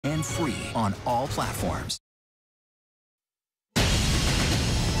them free on all platforms.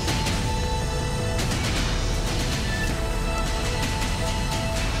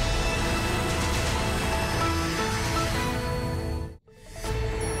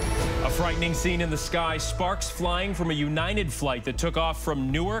 A frightening scene in the sky, sparks flying from a United flight that took off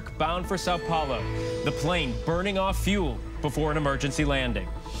from Newark bound for Sao Paulo. The plane burning off fuel before an emergency landing.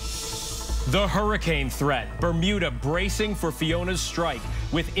 The hurricane threat, Bermuda bracing for Fiona's strike,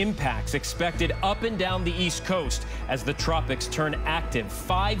 with impacts expected up and down the East Coast as the tropics turn active.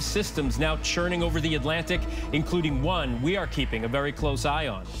 5 systems now churning over the Atlantic, including one we are keeping a very close eye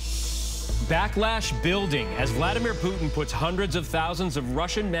on. Backlash building as Vladimir Putin puts hundreds of thousands of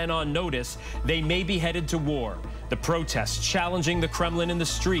Russian men on notice they may be headed to war. The protests challenging the Kremlin in the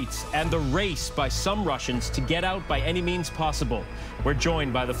streets and the race by some Russians to get out by any means possible. We're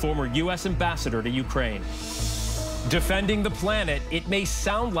joined by the former U.S. ambassador to Ukraine. Defending the planet, it may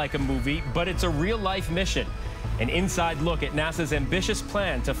sound like a movie, but it's a real-life mission. An inside look at NASA's ambitious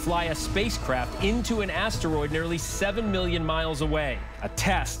plan to fly a spacecraft into an asteroid nearly 7 million miles away. A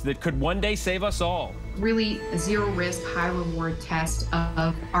test that could one day save us all. Really a zero-risk, high-reward test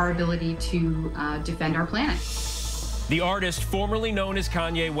of our ability to defend our planet. The artist formerly known as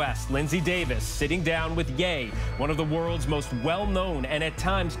Kanye West, Lindsay Davis, sitting down with Ye, one of the world's most well-known and at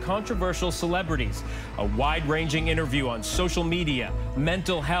times controversial celebrities. A wide-ranging interview on social media,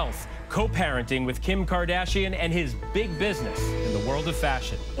 mental health, co-parenting with Kim Kardashian, and his big business in the world of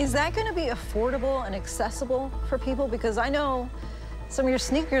fashion. Is that going to be affordable and accessible for people? Because I know some of your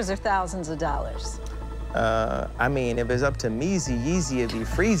sneakers are thousands of dollars. I mean, if it's up to Meezy, Yeezy, it'd be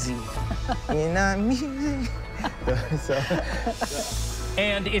freezy. You know what I mean?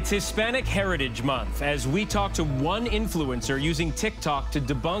 And it's Hispanic Heritage Month as we talk to one influencer using TikTok to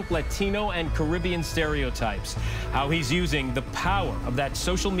debunk Latino and Caribbean stereotypes. How he's using the power of that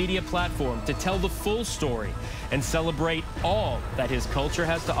social media platform to tell the full story and celebrate all that his culture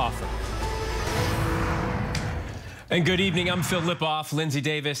has to offer. And good evening, I'm Phil Lipoff. Lindsay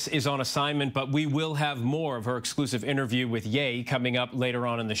Davis is on assignment, but we will have more of her exclusive interview with Ye coming up later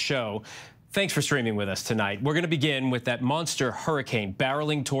on in the show. Thanks for streaming with us tonight. We're going to begin with that monster hurricane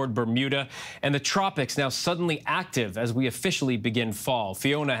barreling toward Bermuda and the tropics now suddenly active as we officially begin fall.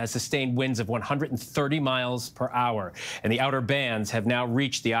 Fiona has sustained winds of 130 miles per hour, and the outer bands have now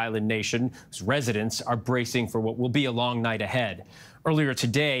reached the island nation, whose residents are bracing for what will be a long night ahead. Earlier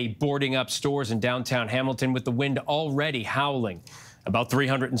today, boarding up stores in downtown Hamilton with the wind already howling. About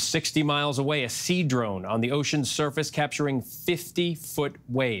 360 miles away, a sea drone on the ocean's surface capturing 50-foot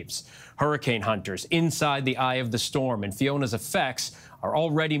waves. Hurricane hunters inside the eye of the storm, and Fiona's effects are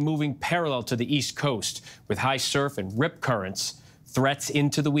already moving parallel to the East Coast with high surf and rip currents, threats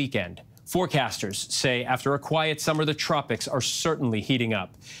into the weekend. Forecasters say after a quiet summer, the tropics are certainly heating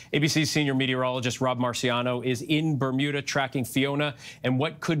up. ABC's senior meteorologist Rob Marciano is in Bermuda tracking Fiona and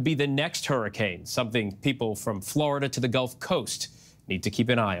what could be the next hurricane, something people from Florida to the Gulf Coast need to keep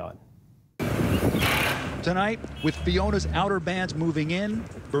an eye on. Tonight, with Fiona's outer bands moving in,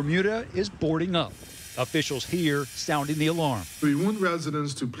 Bermuda is boarding up. Officials here sounding the alarm. We want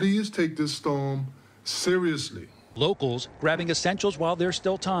residents to please take this storm seriously. Locals grabbing essentials while there's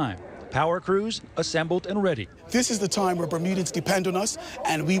still time. Power crews assembled and ready. This is the time where Bermudans depend on us,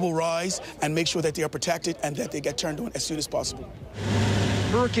 and we will rise and make sure that they are protected and that they get turned on as soon as possible.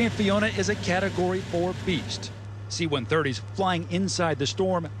 Hurricane Fiona is a Category 4 beast. C-130s flying inside the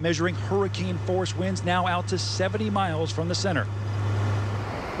storm, measuring hurricane force winds now out to 70 miles from the center.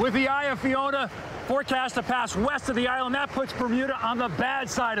 With the eye of Fiona forecast to pass west of the island, that puts Bermuda on the bad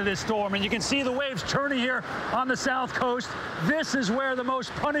side of this storm. And you can see the waves churning here on the south coast. This is where the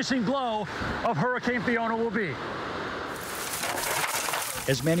most punishing blow of Hurricane Fiona will be.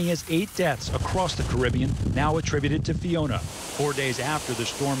 As many as 8 deaths across the Caribbean now attributed to Fiona, 4 days after the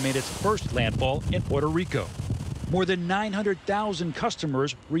storm made its first landfall in Puerto Rico. More than 900,000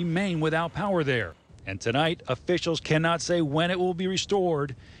 customers remain without power there. And tonight, officials cannot say when it will be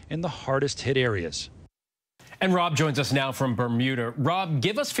restored in the hardest hit areas. And Rob joins us now from Bermuda. Rob,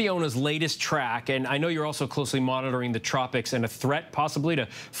 give us Fiona's latest track. And I know you're also closely monitoring the tropics and a threat possibly to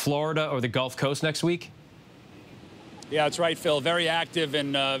Florida or the Gulf Coast next week. Yeah, that's right, Phil. Very active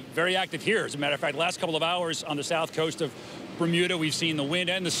and very active here. As a matter of fact, last couple of hours on the south coast of Bermuda, we've seen the wind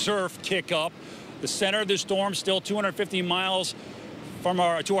and the surf kick up. The center of the storm still 250 miles from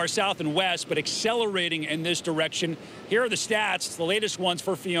to our south and west, but accelerating in this direction. Here are the stats, the latest ones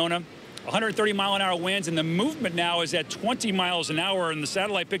for Fiona. 130-mile-an-hour winds, and the movement now is at 20 miles an hour. And the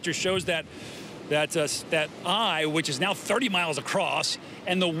satellite picture shows that eye, which is now 30 miles across,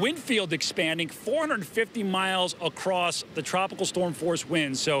 and the wind field expanding 450 miles across the tropical storm force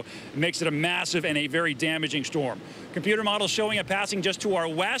winds. So it makes it a massive and a very damaging storm. Computer models showing it passing just to our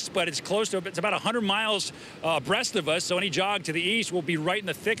west, but it's it's about 100 miles abreast of us. So any jog to the east will be right in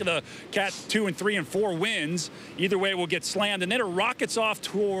the thick of the Cat 2 and 3 and 4 winds. Either way, we'll get slammed. And then it rockets off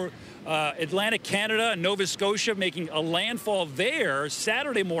toward Atlantic Canada and Nova Scotia, making a landfall there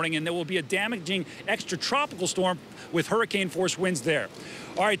Saturday morning, and there will be a damaging extratropical storm with hurricane force winds there.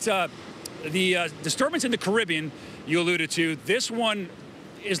 All right, the disturbance in the Caribbean you alluded to, this one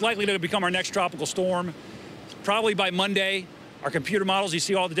is likely to become our next tropical storm. Probably by Monday. Our computer models, you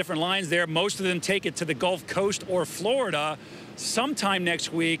see all the different lines there. Most of them take it to the Gulf Coast or Florida sometime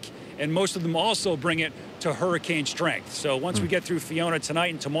next week, and most of them also bring it to hurricane strength. So once we get through Fiona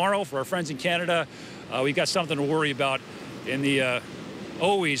tonight and tomorrow, for our friends in Canada, we've got something to worry about in the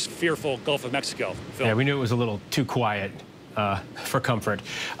always fearful Gulf of Mexico. Phil. Yeah, we knew it was a little too quiet for comfort.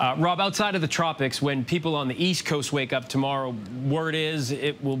 Rob, outside of the tropics, when people on the East Coast wake up tomorrow, word is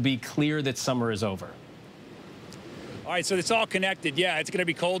it will be clear that summer is over. All right, so it's all connected. Yeah, it's going to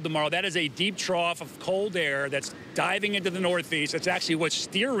be cold tomorrow. That is a deep trough of cold air that's diving into the northeast. That's actually what's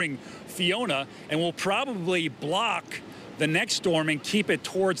steering Fiona and will probably block the next storm and keep it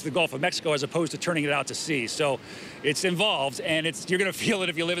towards the Gulf of Mexico as opposed to turning it out to sea. So it's involved, and you're going to feel it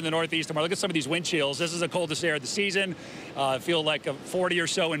if you live in the northeast tomorrow. Look at some of these wind chills. This is the coldest air of the season. Feel like a 40 or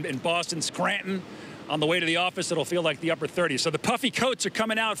so in Boston, Scranton. On the way to the office, it'll feel like the upper 30s. So the puffy coats are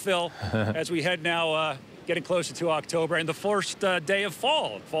coming out, Phil, as we head now getting closer to October and the first day of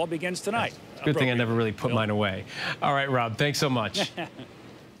fall. Fall begins tonight. Good thing I never really put mine away. All right, Rob, thanks so much.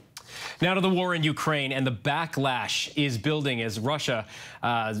 Now to the war in Ukraine, and the backlash is building as Russia's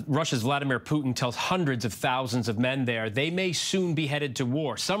Vladimir Putin tells hundreds of thousands of men there they may soon be headed to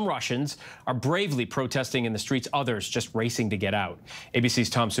war. Some Russians are bravely protesting in the streets, others just racing to get out.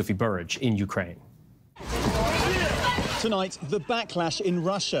 ABC's Tom Sophie Burridge in Ukraine. Tonight, the backlash in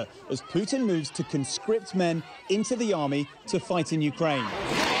Russia as Putin moves to conscript men into the army to fight in Ukraine.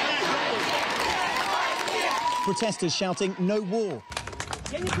 Protesters shouting, "No war."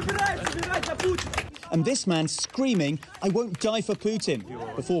 And this man screaming, "I won't die for Putin,"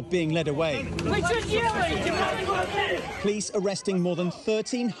 before being led away. Police arresting more than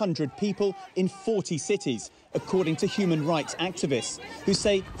 1,300 people in 40 cities, according to human rights activists, who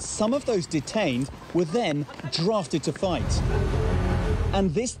say some of those detained were then drafted to fight.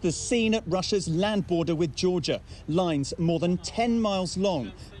 And this the scene at Russia's land border with Georgia. Lines more than 10 miles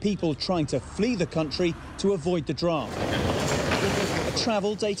long, people trying to flee the country to avoid the draft. A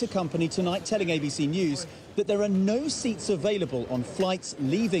travel data company tonight telling ABC News that there are no seats available on flights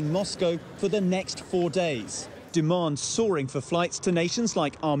leaving Moscow for the next 4 days. Demand soaring for flights to nations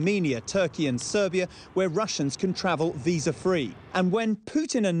like Armenia, Turkey and Serbia, where Russians can travel visa-free. And when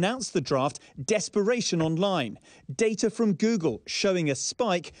Putin announced the draft, desperation online. Data from Google showing a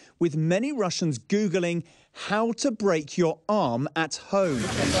spike, with many Russians Googling how to break your arm at home.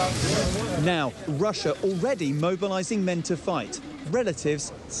 Now, Russia already mobilizing men to fight,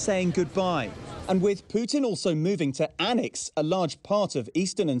 relatives saying goodbye. And with Putin also moving to annex a large part of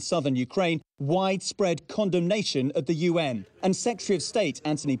eastern and southern Ukraine, widespread condemnation at the UN. And Secretary of State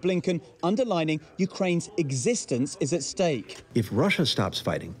Antony Blinken underlining Ukraine's existence is at stake. If Russia stops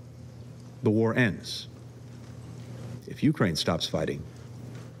fighting, the war ends. If Ukraine stops fighting,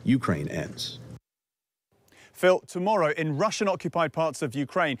 Ukraine ends. Phil, tomorrow in Russian-occupied parts of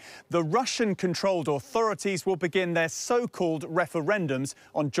Ukraine, the Russian-controlled authorities will begin their so-called referendums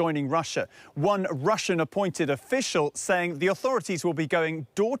on joining Russia. One Russian-appointed official saying the authorities will be going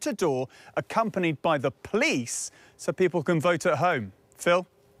door-to-door, accompanied by the police, so people can vote at home. Phil?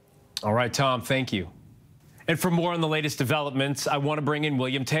 All right, Tom, thank you. And for more on the latest developments, I want to bring in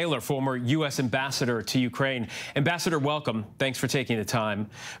William Taylor, former U.S. ambassador to Ukraine. Ambassador, welcome. Thanks for taking the time.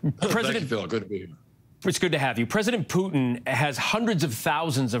 Thank you, Phil. Good to be here. It's good to have you. President Putin has hundreds of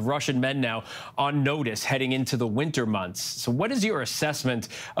thousands of Russian men now on notice heading into the winter months. So what is your assessment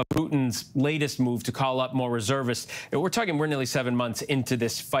of Putin's latest move to call up more reservists? We're nearly 7 months into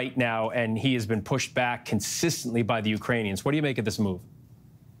this fight now, and he has been pushed back consistently by the Ukrainians. What do you make of this move?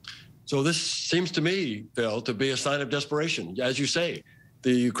 So this seems to me, Phil, to be a sign of desperation. As you say,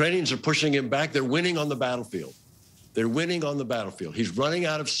 the Ukrainians are pushing him back. They're winning on the battlefield. They're winning on the battlefield. He's running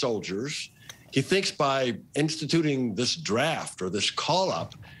out of soldiers. He thinks by instituting this draft or this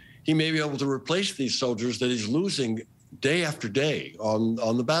call-up, he may be able to replace these soldiers that he's losing day after day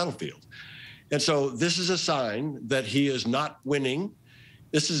on the battlefield. And so this is a sign that he is not winning.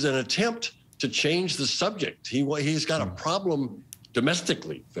 This is an attempt to change the subject. He's got a problem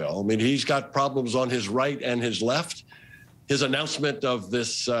domestically, Phil. I mean, he's got problems on his right and his left. his announcement of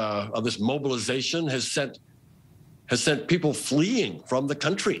this mobilization has sent people fleeing from the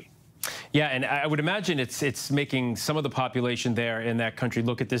country. Yeah, and I would imagine it's making some of the population there in that country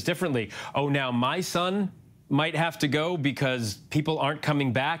look at this differently. Oh, now my son might have to go because people aren't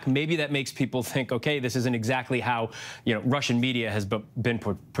coming back. Maybe that makes people think, okay, this isn't exactly how Russian media has been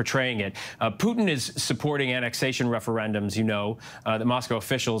portraying it. Putin is supporting annexation referendums. The Moscow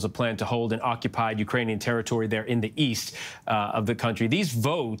officials have planned to hold an occupied Ukrainian territory there in the east of the country. These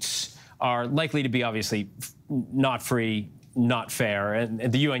votes are likely to be obviously not free, not fair. And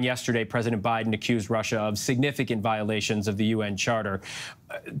at the UN yesterday, President Biden accused Russia of significant violations of the UN Charter.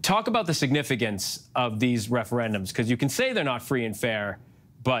 Talk about the significance of these referendums, because you can say they're not free and fair,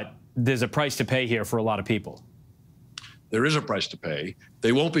 but there's a price to pay here for a lot of people. There is a price to pay.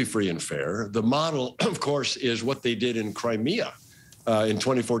 They won't be free and fair. The model, of course, is what they did in Crimea in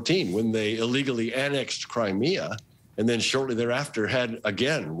 2014 when they illegally annexed Crimea, and then shortly thereafter had,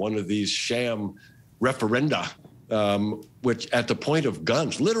 again, one of these sham referenda, which at the point of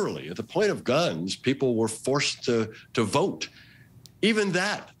guns, literally at the point of guns, people were forced to vote. Even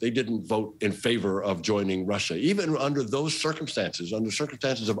that, they didn't vote in favor of joining Russia. Even under those circumstances, under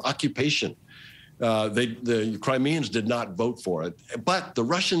circumstances of occupation, the Crimeans did not vote for it. But the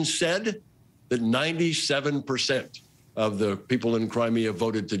Russians said that 97% of the people in Crimea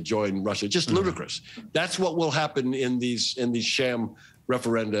voted to join Russia. Just ludicrous. That's what will happen in these sham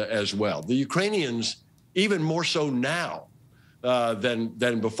referenda as well. The Ukrainians, even more so now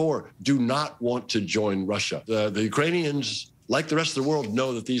than before, do not want to join Russia. The Ukrainians, like the rest of the world,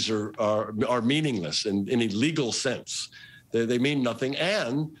 know that these are meaningless in any legal sense. They mean nothing,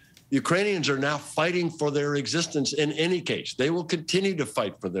 and Ukrainians are now fighting for their existence in any case. They will continue to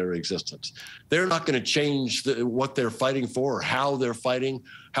fight for their existence. They're not going to change what they're fighting for, or how they're fighting,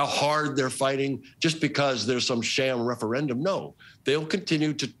 how hard they're fighting, just because there's some sham referendum. No, they'll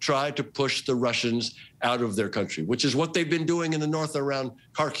continue to try to push the Russians out of their country, which is what they've been doing in the north around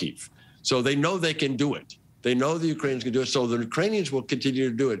Kharkiv. So they know they can do it. They know the Ukrainians can do it, so the Ukrainians will continue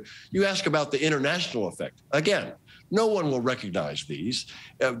to do it. You ask about the international effect. Again, no one will recognize these.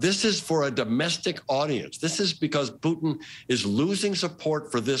 This is for a domestic audience. This is because Putin is losing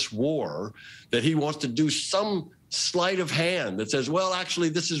support for this war, that he wants to do some sleight of hand that says, well, actually,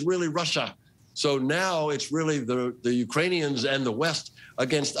 this is really Russia. So now it's really the Ukrainians and the West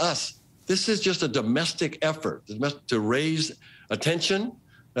against us. This is just a domestic effort to raise attention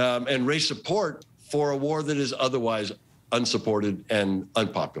and raise support for a war that is otherwise unsupported and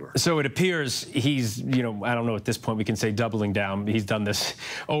unpopular. So it appears he's, I don't know at this point we can say doubling down. He's done this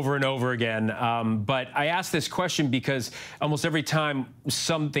over and over again. But I ask this question because almost every time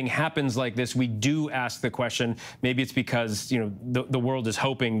something happens like this, we do ask the question. Maybe it's because, the world is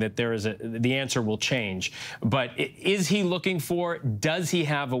hoping that the answer will change. But is he looking for, does he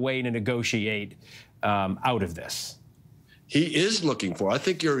have a way to negotiate out of this? He is looking for, I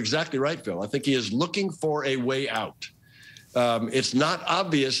think you're exactly right, Phil. I think he is looking for a way out. It's not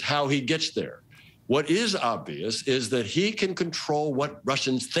obvious how he gets there. What is obvious is that he can control what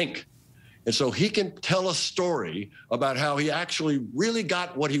Russians think. And so he can tell a story about how he actually really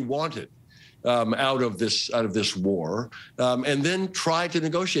got what he wanted out of this war, and then try to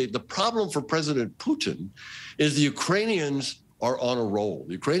negotiate. The problem for President Putin is the Ukrainians are on a roll.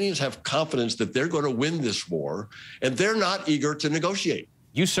 The Ukrainians have confidence that they're going to win this war, and they're not eager to negotiate.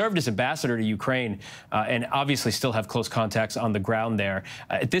 You served as ambassador to Ukraine and obviously still have close contacts on the ground there.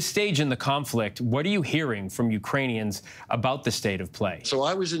 At this stage in the conflict, what are you hearing from Ukrainians about the state of play? So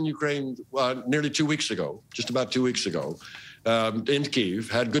I was in Ukraine nearly 2 weeks ago, just about 2 weeks ago, in Kyiv,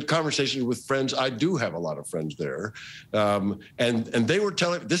 had good conversations with friends. I do have a lot of friends there. And they were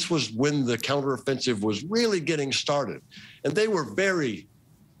telling, this was when the counteroffensive was really getting started. And they were very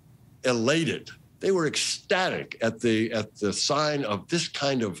elated. They were ecstatic at the sign of this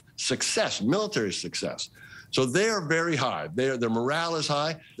kind of success, military success. So they are very high. Their morale is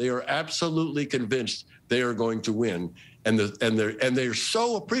high. They are absolutely convinced they are going to win. And they're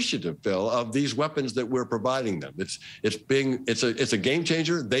so appreciative, Phil, of these weapons that we're providing them. It's a game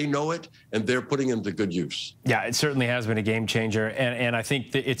changer. They know it, and they're putting them to good use. Yeah, it certainly has been a game changer, and I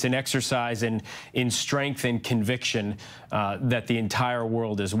think that it's an exercise in strength and conviction that the entire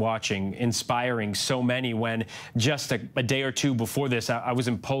world is watching, inspiring so many. When just a day or two before this, I was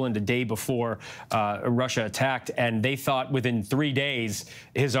in Poland a day before Russia attacked, and they thought within 3 days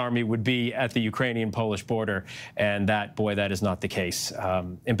his army would be at the Ukrainian-Polish border, and boy, that is not the case.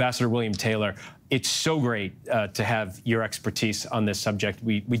 Ambassador William Taylor, it's so great to have your expertise on this subject.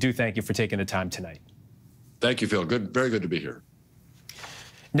 We do thank you for taking the time tonight. Thank you, Phil. Very good to be here.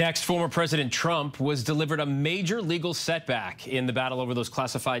 Next, former President Trump was delivered a major legal setback in the battle over those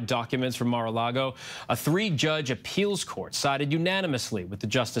classified documents from Mar-a-Lago. A 3-judge appeals court sided unanimously with the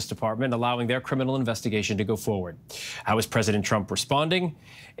Justice Department, allowing their criminal investigation to go forward. How is President Trump responding?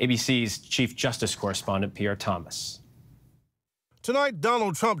 ABC's Chief Justice Correspondent Pierre Thomas. Tonight,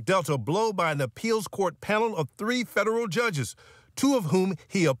 Donald Trump dealt a blow by an appeals court panel of 3 federal judges, 2 of whom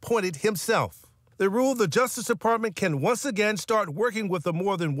he appointed himself. They ruled the Justice Department can once again start working with the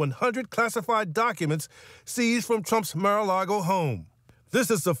more than 100 classified documents seized from Trump's Mar-a-Lago home.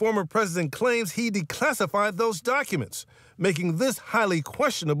 This as the former president claims he declassified those documents, making this highly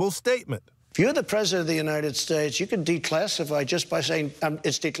questionable statement. If you're the president of the United States, you can declassify just by saying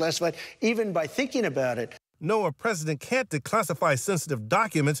it's declassified, even by thinking about it. No, a president can't declassify sensitive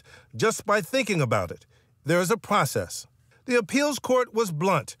documents just by thinking about it. There is a process. The appeals court was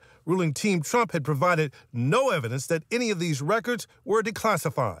blunt, ruling Team Trump had provided no evidence that any of these records were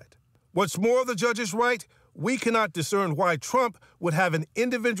declassified. What's more, the judge is right. We cannot discern why Trump would have an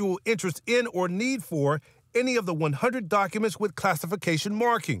individual interest in or need for any of the 100 documents with classification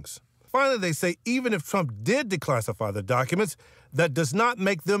markings. Finally, they say even if Trump did declassify the documents, that does not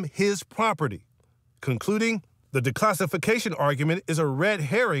make them his property. Concluding, the declassification argument is a red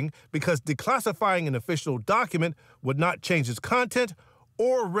herring because declassifying an official document would not change its content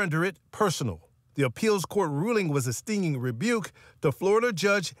or render it personal. The appeals court ruling was a stinging rebuke to Florida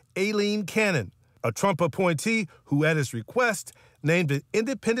Judge Aileen Cannon, a Trump appointee who, at his request, named an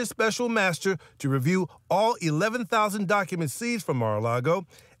independent special master to review all 11,000 documents seized from Mar-a-Lago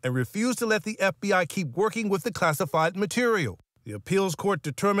and refused to let the FBI keep working with the classified material. The appeals court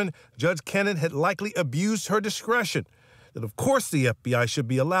determined Judge Cannon had likely abused her discretion, that of course the FBI should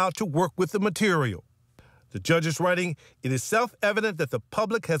be allowed to work with the material. The judge is writing, it is self-evident that the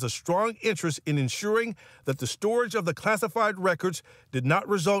public has a strong interest in ensuring that the storage of the classified records did not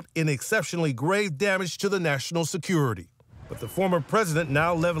result in exceptionally grave damage to the national security. But the former president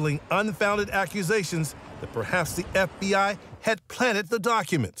now leveling unfounded accusations that perhaps the FBI had planted the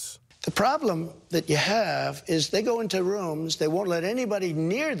documents. The problem that you have is they go into rooms, they won't let anybody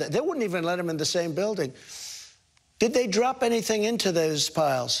near them. They wouldn't even let them in the same building. Did they drop anything into those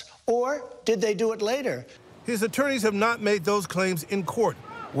piles? Or did they do it later? His attorneys have not made those claims in court,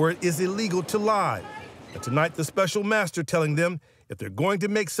 where it is illegal to lie. And tonight, the special master telling them if they're going to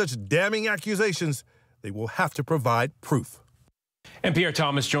make such damning accusations, they will have to provide proof. And Pierre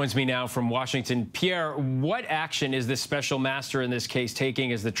Thomas joins me now from Washington. Pierre, what action is this special master in this case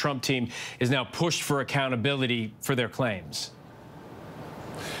taking as the Trump team is now pushed for accountability for their claims?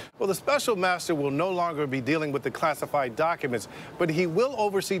 Well, the special master will no longer be dealing with the classified documents, but he will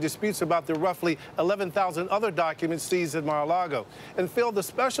oversee disputes about the roughly 11,000 other documents seized at Mar-a-Lago. And Phil, the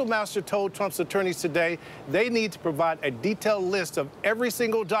special master told Trump's attorneys today they need to provide a detailed list of every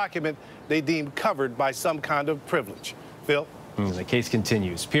single document they deem covered by some kind of privilege. Phil? The case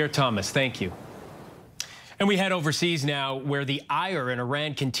continues. Pierre Thomas, thank you. And we head overseas now, where the ire in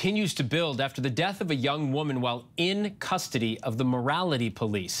Iran continues to build after the death of a young woman while in custody of the morality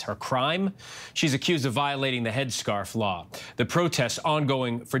police. Her crime? She's accused of violating the headscarf law. The protests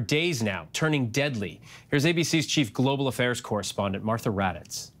ongoing for days now, turning deadly. Here's ABC's chief global affairs correspondent, Martha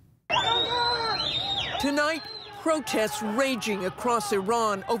Raddatz. Tonight, protests raging across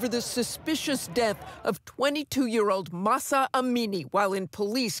Iran over the suspicious death of 22-year-old Mahsa Amini while in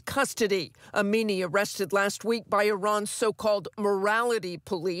police custody. Amini arrested last week by Iran's so-called morality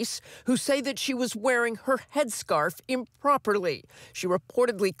police, who say that she was wearing her headscarf improperly. She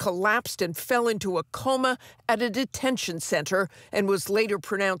reportedly collapsed and fell into a coma at a detention center and was later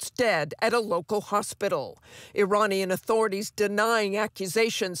pronounced dead at a local hospital. Iranian authorities denying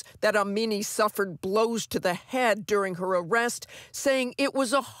accusations that Amini suffered blows to the head during her arrest, saying it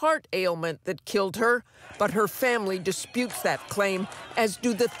was a heart ailment that killed her. But her family disputes that claim, as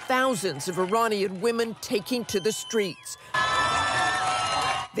do the thousands of Iranian women taking to the streets.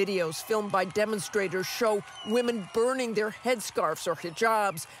 Videos filmed by demonstrators show women burning their headscarves or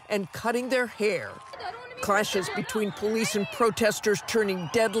hijabs and cutting their hair. Clashes between police and protesters turning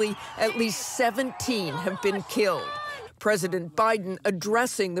deadly. At least 17 have been killed. President Biden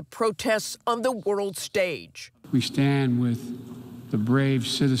addressing the protests on the world stage. We stand with the brave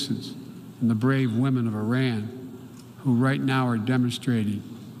citizens and the brave women of Iran who right now are demonstrating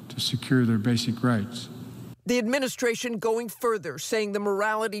to secure their basic rights. The administration going further, saying the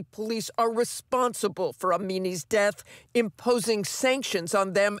morality police are responsible for Amini's death, imposing sanctions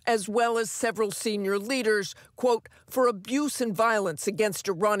on them as well as several senior leaders, quote, for abuse and violence against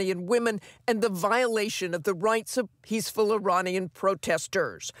Iranian women and the violation of the rights of peaceful Iranian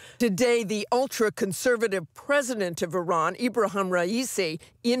protesters. Today, the ultra-conservative president of Iran, Ibrahim Raisi,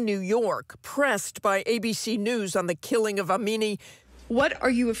 in New York, pressed by ABC News on the killing of Amini. What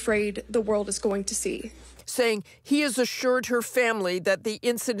are you afraid the world is going to see? Saying he has assured her family that the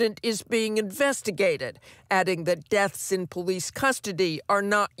incident is being investigated, adding that deaths in police custody are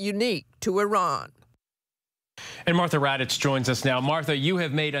not unique to Iran. And Martha Raddatz joins us now. Martha, you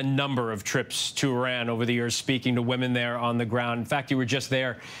have made a number of trips to Iran over the years, speaking to women there on the ground. In fact, you were just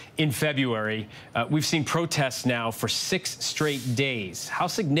there in February. We've seen protests now for 6 straight days. How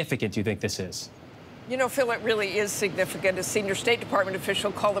significant do you think this is? You know, Phil, it really is significant. A senior State Department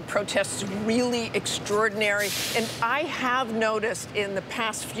official called the protests really extraordinary. And I have noticed in the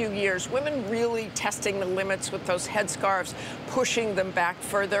past few years, women really testing the limits with those headscarves, pushing them back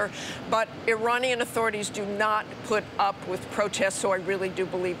further. But Iranian authorities do not put up with protests, so I really do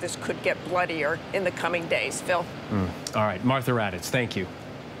believe this could get bloodier in the coming days. Phil. All right, Martha Raddatz, thank you.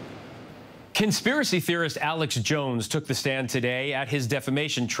 Conspiracy theorist Alex Jones took the stand today at his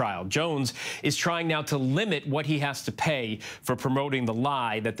defamation trial. Jones is trying now to limit what he has to pay for promoting the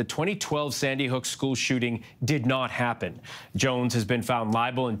lie that the 2012 Sandy Hook school shooting did not happen. Jones has been found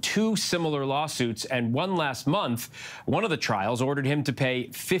liable in 2 similar lawsuits, and one last month. One of the trials ordered him to pay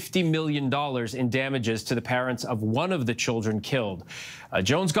 $50 million in damages to the parents of one of the children killed.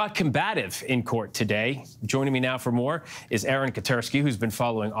 Jones got combative in court today. Joining me now for more is Aaron Katersky, who's been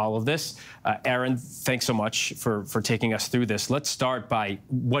following all of this. Aaron, thanks so much for taking us through this. Let's start by,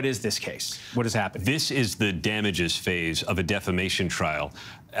 what is this case? What has happened? This is the damages phase of a defamation trial.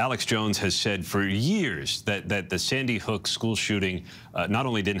 Alex Jones has said for years that the Sandy Hook school shooting not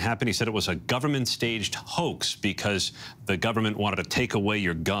only didn't happen, he said it was a government-staged hoax because the government wanted to take away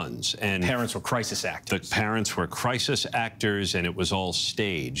your guns. And parents were crisis actors. The parents were crisis actors, and it was all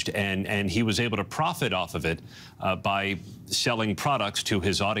staged. And he was able to profit off of it by selling products to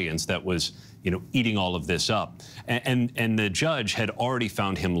his audience that was, you know, eating all of this up. And the judge had already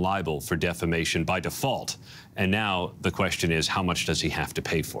found him liable for defamation by default. And now the question is, how much does he have to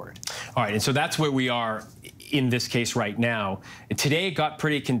pay for it? All right, and so that's where we are in this case right now. And today it got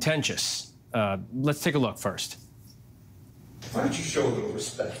pretty contentious. Let's take a look first. Why don't you show a little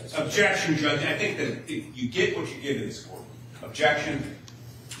respect? Objection, Judge. I think that you get what you give in this court. Objection.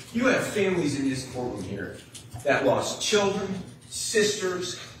 You have families in this courtroom here that lost children,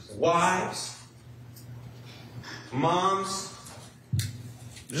 sisters, wives, moms.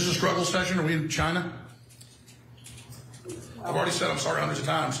 Is this a struggle session? Are we in China? I've already said I'm sorry hundreds of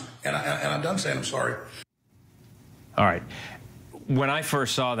times, and I'm done saying I'm sorry. All right. When I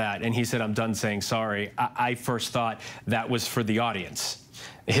first saw that, and he said, I'm done saying sorry, I first thought that was for the audience,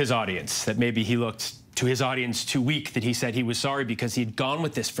 his audience, that maybe he looked to his audience too weak, that he said he was sorry because he'd gone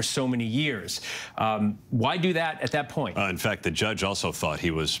with this for so many years. Why do that at that point? In fact, the judge also thought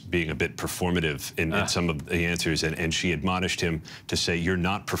he was being a bit performative in some of the answers, and she admonished him to say, you're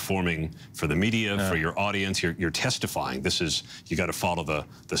not performing for the media, for your audience, you're testifying. This is, you got to follow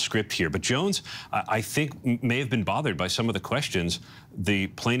the script here. But Jones, I think, may have been bothered by some of the questions the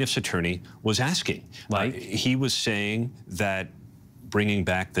plaintiff's attorney was asking. Like? He was saying that bringing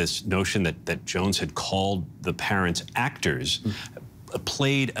back this notion that Jones had called the parents actors,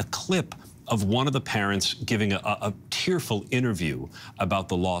 played a clip of one of the parents giving a tearful interview about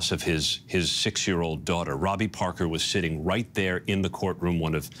the loss of his 6-year-old daughter. Robbie Parker was sitting right there in the courtroom,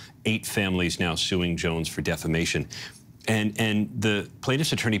 one of 8 families now suing Jones for defamation. And the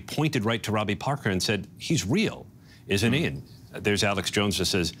plaintiff's attorney pointed right to Robbie Parker and said, he's real, isn't he? And there's Alex Jones that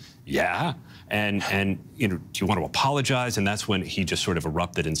says, yeah. And you know, do you want to apologize? And that's when he just sort of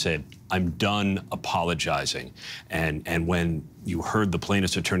erupted and said, I'm done apologizing. And when you heard the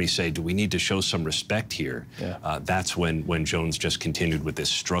plaintiff's attorney say, do we need to show some respect here? Yeah. That's when Jones just continued with this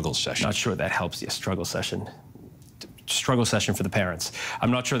struggle session. Not sure that helps. Yes, struggle session for the parents.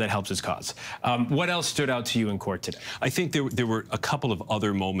 I'm not sure that helps his cause. What else stood out to you in court today? I think there were a couple of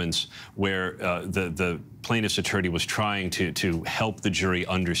other moments where the plaintiff's attorney was trying to help the jury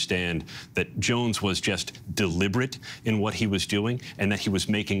understand that Jones was just deliberate in what he was doing and that he was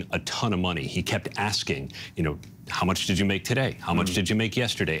making a ton of money. He kept asking, you know, how much did you make today? How much did you make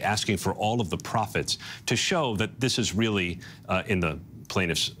yesterday? Asking for all of the profits to show that this is really, in the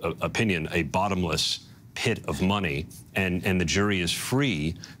plaintiff's opinion, a bottomless pit of money, and the jury is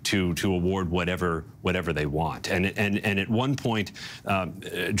free to award whatever they want. And at one point,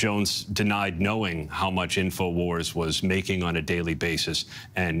 Jones denied knowing how much InfoWars was making on a daily basis,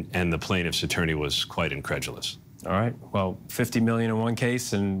 and the plaintiff's attorney was quite incredulous. All right. Well, $50 million in one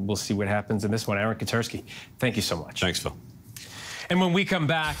case, and we'll see what happens in this one. Aaron Katersky, thank you so much. Thanks, Phil. And when we come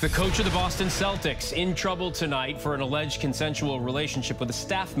back, the coach of the Boston Celtics in trouble tonight for an alleged consensual relationship with a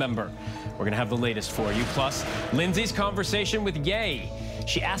staff member. We're going to have the latest for you. Plus, Lindsay's conversation with Ye.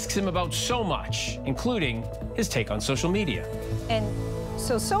 She asks him about so much, including his take on social media. And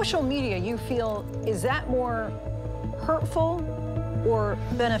so social media, you feel, is that more hurtful or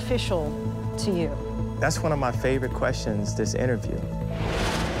beneficial to you? That's one of my favorite questions this interview.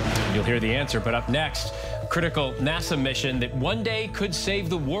 You'll hear the answer, but up next, critical NASA mission that one day could save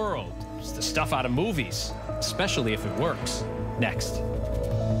the world. It's the stuff out of movies, especially if it works. Next.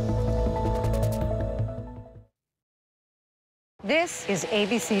 This is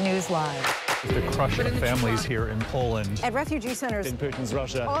ABC News Live. The crush of families here in Poland. At refugee centers. In Putin's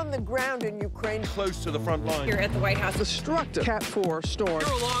Russia. On the ground in Ukraine. Close to the front line. Here at the White House. Destructive Cat 4 storm.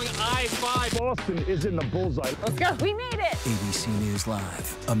 Here along I-5. Boston is in the bullseye. Let's go. We made it. ABC News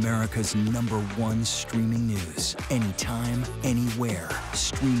Live, America's #1 streaming news. Anytime, anywhere.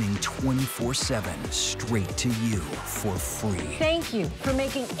 Streaming 24/7, straight to you for free. Thank you for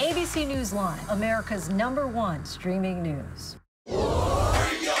making ABC News Live America's #1 streaming news.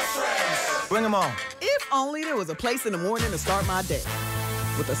 Bring them on. If only there was a place in the morning to start my day.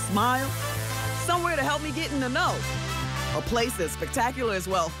 With a smile, somewhere to help me get in the know. A place as spectacular as,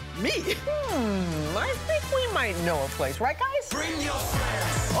 well, me. I think we might know a place, right, guys? Bring your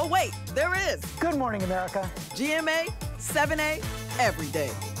friends. Oh, wait, there is. Good morning, America. GMA, 7A, every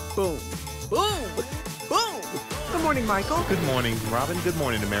day. Boom, boom, boom. Good morning, Michael. Good morning, Robin. Good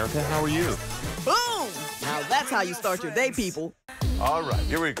morning, America. How are you? Boom. Now that's how you start your day, people. All right,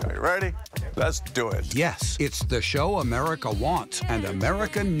 here we go. You ready? Let's do it. Yes, it's the show America wants and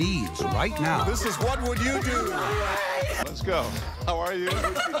America needs right now. This is What Would You Do? Let's go. How are you?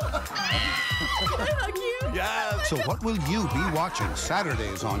 Hug you. Yes. So what will you be watching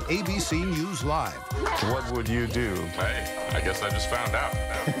Saturdays on ABC News Live? What would you do? Hey, I guess I just found out.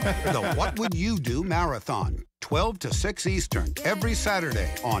 The What Would You Do Marathon, 12 to 6 Eastern, every Saturday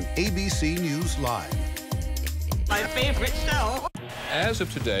on ABC News Live. My favorite show. As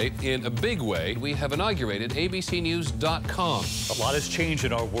of today, in a big way, we have inaugurated abcnews.com. A lot has changed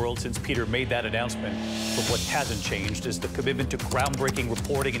in our world since Peter made that announcement. But what hasn't changed is the commitment to groundbreaking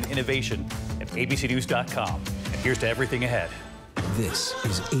reporting and innovation at abcnews.com. And here's to everything ahead. This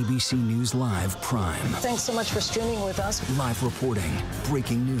is ABC News Live Prime. Thanks so much for streaming with us. Live reporting,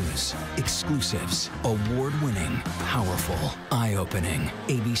 breaking news, exclusives, award-winning, powerful, eye-opening.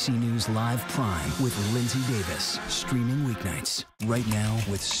 ABC News Live Prime with Lindsay Davis. Streaming weeknights. Right now,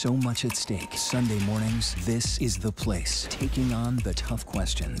 with so much at stake, Sunday mornings, this is the place. Taking on the tough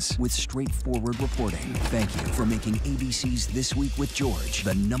questions with straightforward reporting. Thank you for making ABC's This Week with George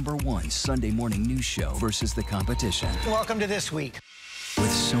the #1 Sunday morning news show versus the competition. Welcome to This Week.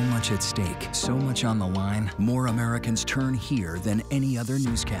 With so much at stake, so much on the line, more Americans turn here than any other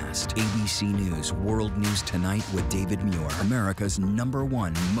newscast. ABC News World News Tonight with David Muir, America's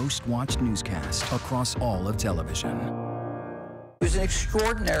 #1 most watched newscast across all of television. It was an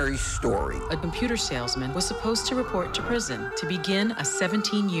extraordinary story. A computer salesman was supposed to report to prison to begin a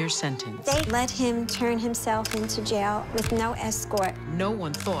 17-year sentence. They let him turn himself into jail with no escort. No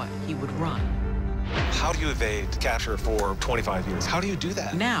one thought he would run. How do you evade capture for 25 years? How do you do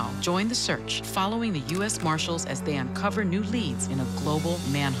that? Now, join the search, following the U.S. Marshals as they uncover new leads in a global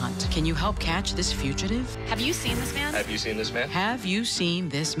manhunt. Can you help catch this fugitive? Have you seen this man? Have you seen this man? Have you seen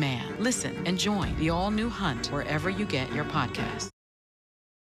this man? Listen and join the all-new hunt wherever you get your podcasts.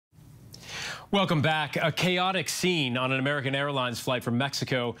 Welcome back. A chaotic scene on an American Airlines flight from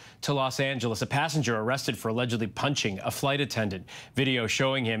Mexico to Los Angeles. A passenger arrested for allegedly punching a flight attendant. Video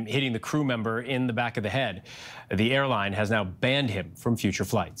showing him hitting the crew member in the back of the head. The airline has now banned him from future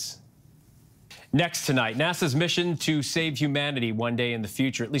flights. Next tonight, NASA's mission to save humanity one day in the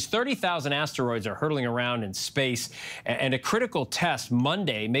future. At least 30,000 asteroids are hurtling around in space, and a critical test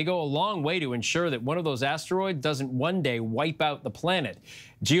Monday may go a long way to ensure that one of those asteroids doesn't one day wipe out the planet.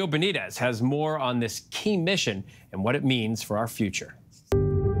 Gio Benitez has more on this key mission and what it means for our future.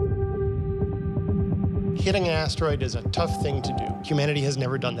 Hitting an asteroid is a tough thing to do. Humanity has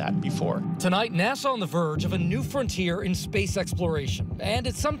never done that before. Tonight, NASA on the verge of a new frontier in space exploration, and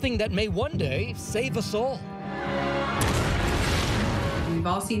it's something that may one day save us all. We've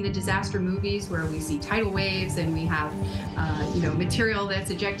all seen the disaster movies where we see tidal waves and we have, material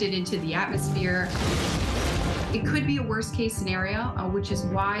that's ejected into the atmosphere. It could be a worst case scenario, which is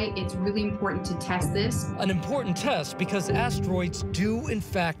why it's really important to test this. An important test because asteroids do in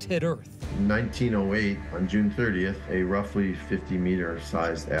fact hit Earth. In 1908, on June 30th, a roughly 50-meter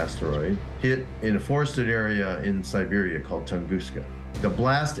sized asteroid hit in a forested area in Siberia called Tunguska. The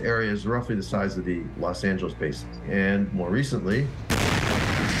blast area is roughly the size of the Los Angeles basin. And more recently,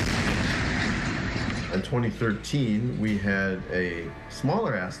 in 2013, we had a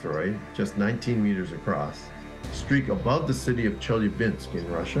smaller asteroid, just 19 meters across, streak above the city of Chelyabinsk in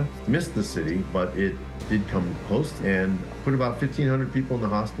Russia. Missed the city, but it did come close and put about 1,500 people in the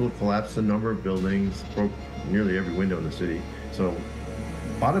hospital, collapsed a number of buildings, broke nearly every window in the city. So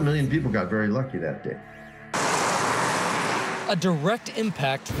about 1 million people got very lucky that day. A direct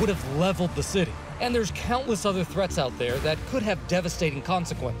impact would have leveled the city. And there's countless other threats out there that could have devastating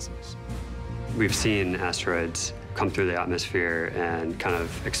consequences. We've seen asteroids come through the atmosphere and kind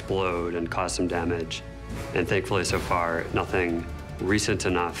of explode and cause some damage. And thankfully, so far, nothing recent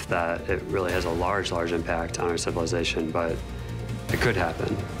enough that it really has a large impact on our civilization, but it could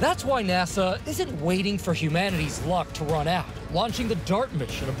happen. That's why NASA isn't waiting for humanity's luck to run out, launching the DART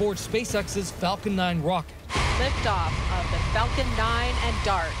mission aboard SpaceX's Falcon 9 rocket. Liftoff of the Falcon 9 and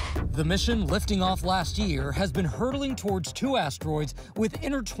DART. The mission, lifting off last year, has been hurtling towards two asteroids with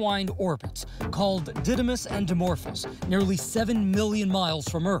intertwined orbits, called Didymus and Dimorphos, nearly 7 million miles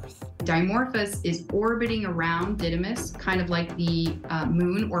from Earth. Dimorphos is orbiting around Didymus, kind of like the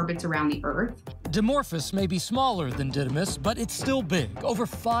moon orbits around the Earth. Dimorphos may be smaller than Didymus, but it's still big, over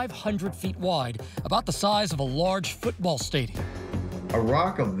 500 feet wide, about the size of a large football stadium. A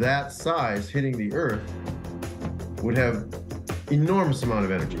rock of that size hitting the Earth would have enormous amount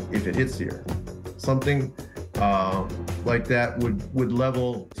of energy if it hits the Earth. Something like that would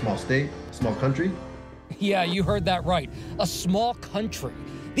level a small state, small country. Yeah, you heard that right. A small country.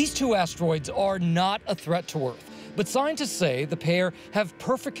 These two asteroids are not a threat to Earth, but scientists say the pair have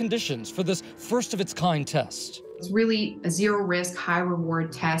perfect conditions for this first-of-its-kind test. It's really a zero-risk,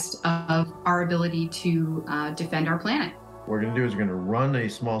 high-reward test of our ability to defend our planet. What we're going to do is we're going to run a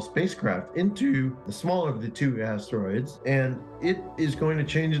small spacecraft into the smaller of the two asteroids, and it is going to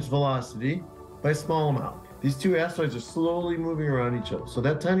change its velocity by a small amount. These two asteroids are slowly moving around each other. So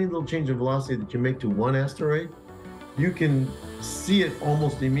that tiny little change in velocity that you make to one asteroid, you can see it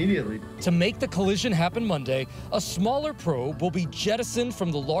almost immediately. To make the collision happen Monday, a smaller probe will be jettisoned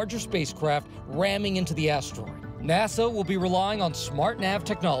from the larger spacecraft, ramming into the asteroid. NASA will be relying on smart nav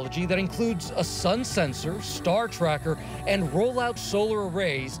technology that includes a sun sensor, star tracker, and roll-out solar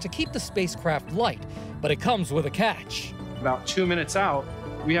arrays to keep the spacecraft light. But it comes with a catch. About 2 minutes out,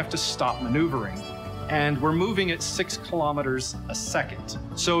 we have to stop maneuvering. And we're moving at 6 kilometers a second.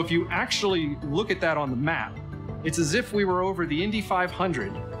 So if you actually look at that on the map, it's as if we were over the Indy 500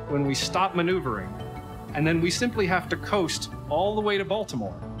 when we stop maneuvering, and then we simply have to coast all the way to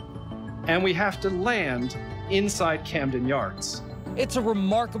Baltimore. And we have to land inside Camden Yards. It's a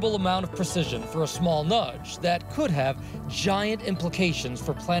remarkable amount of precision for a small nudge that could have giant implications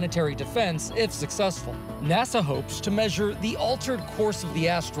for planetary defense if successful. NASA hopes to measure the altered course of the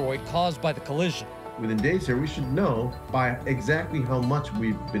asteroid caused by the collision. Within days here, we should know by exactly how much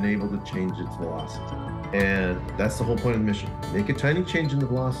we've been able to change its velocity. And that's the whole point of the mission. Make a tiny change in the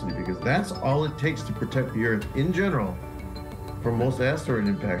velocity, because that's all it takes to protect the Earth in general from most asteroid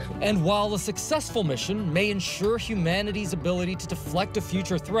impacts. And while a successful mission may ensure humanity's ability to deflect a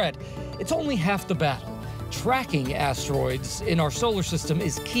future threat, it's only half the battle. Tracking asteroids in our solar system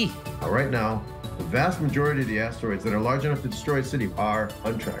is key. Right now, the vast majority of the asteroids that are large enough to destroy a city are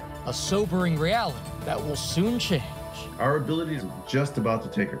untracked. A sobering reality that will soon change. Our ability is just about to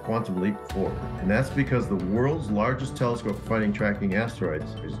take a quantum leap forward, and that's because the world's largest telescope for finding tracking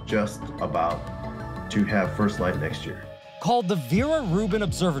asteroids is just about to have first light next year. Called the Vera Rubin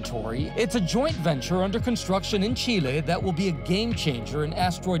Observatory, it's a joint venture under construction in Chile that will be a game changer in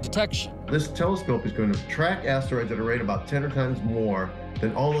asteroid detection. This telescope is going to track asteroids at a rate about 10 times more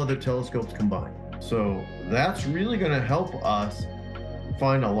than all other telescopes combined. So that's really going to help us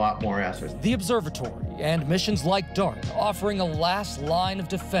find a lot more asteroids. The observatory and missions like DART offering a last line of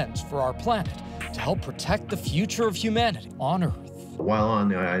defense for our planet to help protect the future of humanity on Earth. While on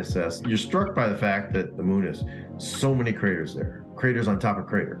the ISS, you're struck by the fact that the moon has so many craters there, craters on top of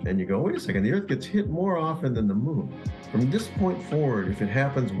craters. And you go, wait a second, the Earth gets hit more often than the moon. From this point forward, if it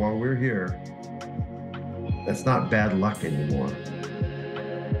happens while we're here, that's not bad luck anymore.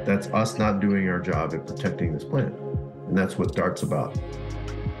 That's us not doing our job at protecting this planet. And that's what DART's about.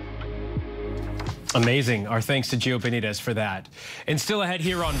 Amazing. Our thanks to Gio Benitez for that. And still ahead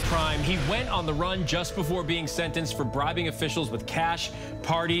here on Prime, he went on the run just before being sentenced for bribing officials with cash,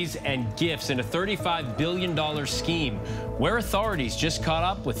 parties, and gifts in a $35 billion scheme, where authorities just caught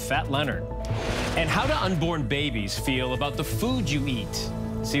up with Fat Leonard. And how do unborn babies feel about the food you eat?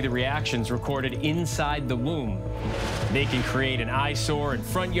 See the reactions recorded inside the womb. They can create an eyesore in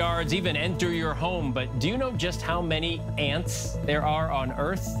front yards, even enter your home. But do you know just how many ants there are on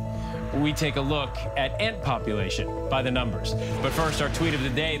Earth? We take a look at ant population by the numbers. But first, our tweet of the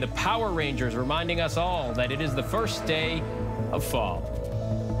day, the Power Rangers reminding us all that it is the first day of fall.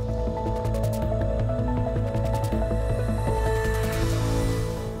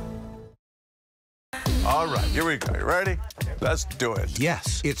 All right, here we go. You ready? Let's do it.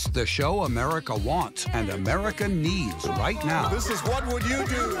 Yes, it's the show America wants and America needs right now. This is What Would You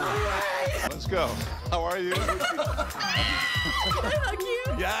Do? Let's go. How are you?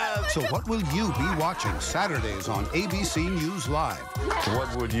 Yeah. So what will you be watching Saturdays on ABC News Live?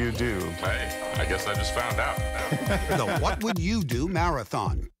 What would you do? Hey, I guess I just found out. The What Would You Do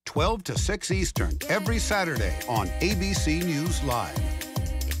Marathon, 12 to 6 Eastern, every Saturday on ABC News Live.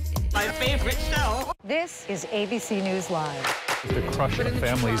 My favorite show. This is ABC News Live. The crush of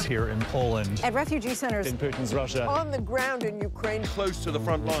families here in Poland. At refugee centers. In Putin's Russia. On the ground in Ukraine. Close to the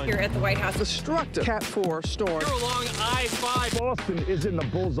front line. Here at the White House. Destructive Cat 4 storm. Here along I-5. Boston is in the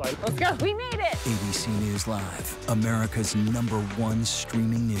bullseye. Let's go. We made it. ABC News Live, America's #1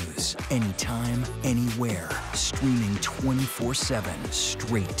 streaming news. Anytime, anywhere. Streaming 24/7,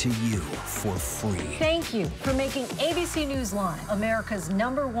 straight to you for free. Thank you for making ABC News Live America's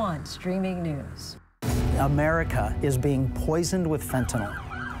 #1 streaming news. America is being poisoned with fentanyl,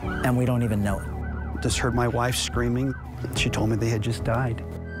 and we don't even know it. Just heard my wife screaming. She told me they had just died.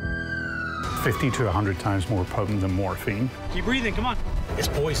 50 to 100 times more potent than morphine. Keep breathing, come on. It's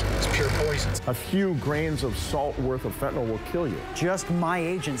poison. It's pure poison. A few grains of salt worth of fentanyl will kill you. Just my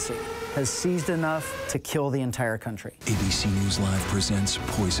agency has seized enough to kill the entire country. ABC News Live presents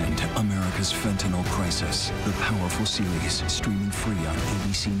Poisoned, America's Fentanyl Crisis. The powerful series, streaming free on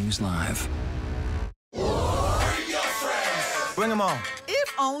ABC News Live. Bring them on.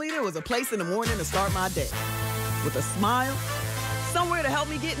 If only there was a place in the morning to start my day. With a smile, somewhere to help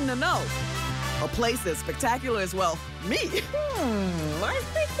me get in the know. A place as spectacular as, well, me. I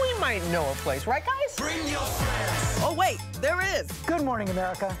think we might know a place, right, guys? Bring your friends. Oh, wait, there is. Good morning,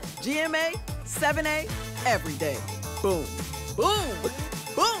 America. GMA, 7A, every day. Boom, boom,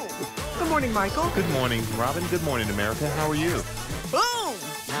 boom. Good morning, Michael. Good morning, Robin. Good morning, America. How are you? Boom.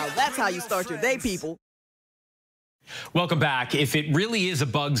 Now that's how you start your day, people. Welcome back. If it really is a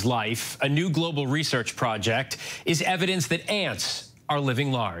bug's life, a new global research project is evidence that ants are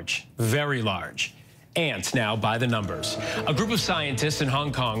living large, very large. Ants now by the numbers. A group of scientists in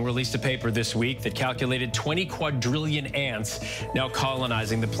Hong Kong released a paper this week that calculated 20 quadrillion ants now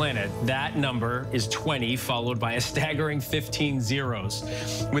colonizing the planet. That number is 20, followed by a staggering 15 zeros.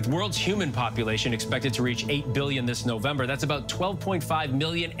 With world's human population expected to reach 8 billion this November, that's about 12.5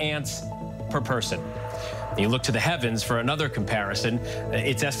 million ants per person. You look to the heavens for another comparison.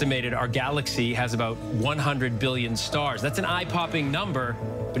 It's estimated our galaxy has about 100 billion stars. That's an eye-popping number,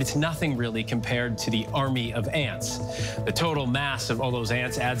 but it's nothing really compared to the army of ants. The total mass of all those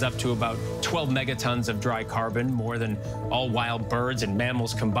ants adds up to about 12 megatons of dry carbon, more than all wild birds and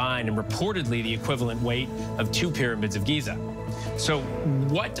mammals combined, and reportedly the equivalent weight of 2 pyramids of Giza. So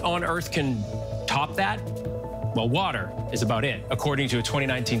what on earth can top that? Well, water is about it. According to a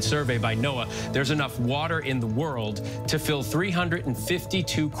 2019 survey by NOAA, there's enough water in the world to fill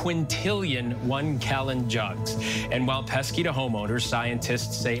 352 quintillion 1-gallon jugs. And while pesky to homeowners,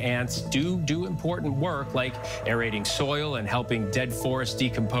 scientists say ants do important work like aerating soil and helping dead forests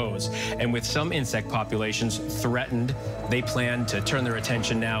decompose. And with some insect populations threatened, they plan to turn their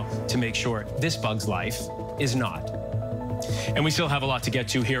attention now to make sure this bug's life is not. And we still have a lot to get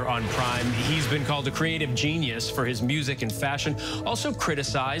to here on Prime. He's been called a creative genius for his music and fashion, also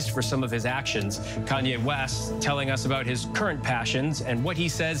criticized for some of his actions. Kanye West telling us about his current passions and what he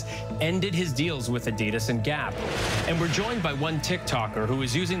says ended his deals with Adidas and Gap. And we're joined by one TikToker who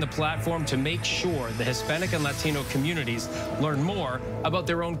is using the platform to make sure the Hispanic and Latino communities learn more about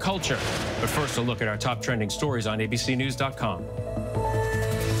their own culture. But first, a look at our top trending stories on abcnews.com.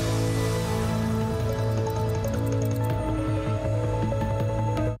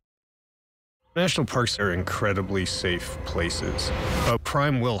 National parks are incredibly safe places, but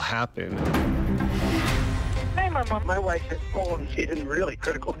crime will happen. Hey, Mama. My wife is fallen. She's in really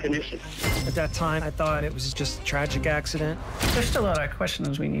critical condition. At that time, I thought it was just a tragic accident. There's still a lot of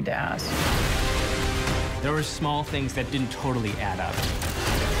questions we need to ask. There were small things that didn't totally add up.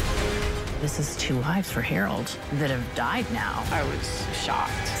 This is 2 lives for Harold that have died now. I was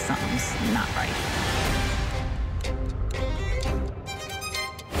shocked. Something's not right.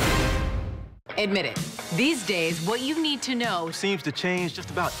 Admit it. These days, what you need to know seems to change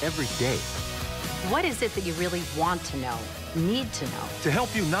just about every day. What is it that you really want to know, need to know? To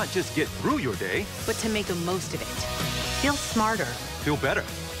help you not just get through your day, but to make the most of it. Feel smarter. Feel better.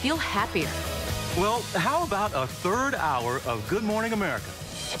 Feel happier. Well, how about a third hour of Good Morning America?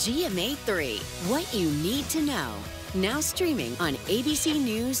 GMA 3, what you need to know. Now streaming on ABC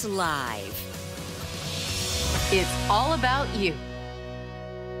News Live. It's all about you.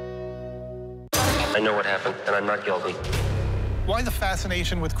 I know what happened, and I'm not guilty. Why the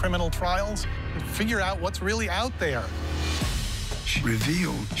fascination with criminal trials? Figure out what's really out there. She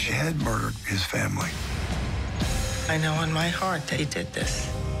revealed she had murdered his family. I know in my heart that he did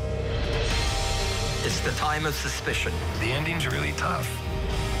this. It's the time of suspicion. The ending's really tough.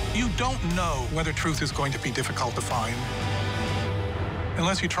 You don't know whether truth is going to be difficult to find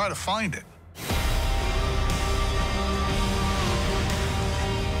unless you try to find it.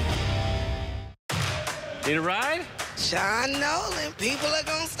 Need a ride? Sean Nolan, people are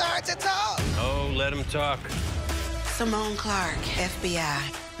gonna start to talk. Oh, let them talk. Simone Clark, FBI.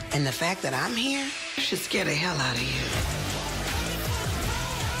 And the fact that I'm here should scare the hell out of you.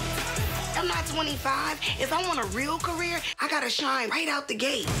 I'm not 25. If I want a real career, I gotta shine right out the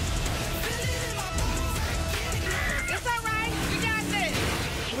gate. It's all right. You got this.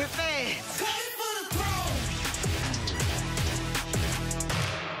 We're fans.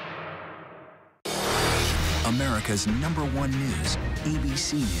 America's #1 news,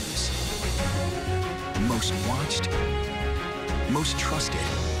 ABC News. Most watched, most trusted,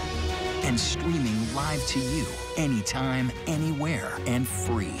 and streaming live to you anytime, anywhere, and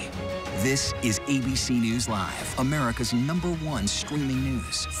free. This is ABC News Live, America's #1 streaming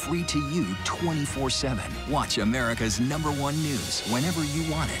news, free to you 24/7. Watch America's #1 news whenever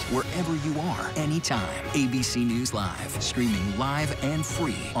you want it, wherever you are, anytime. ABC News Live, streaming live and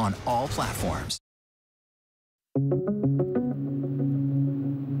free on all platforms.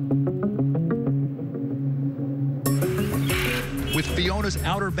 With Fiona's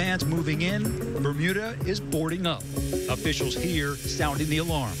outer bands moving in, Bermuda is boarding up. Officials here sounding the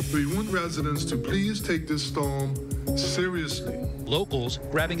alarm. We want residents to please take this storm seriously. Locals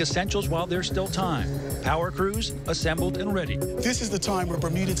grabbing essentials while there's still time. Power crews assembled and ready. This is the time where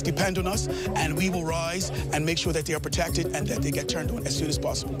Bermudans depend on us, and we will rise and make sure that they are protected and that they get turned on as soon as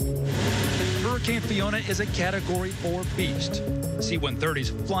possible. Hurricane Fiona is a Category 4 beast.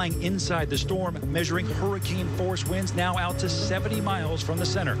 C-130s flying inside the storm, measuring hurricane force winds now out to 70 miles from the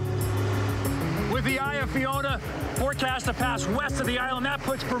center. With the eye of Fiona forecast to pass west of the island, that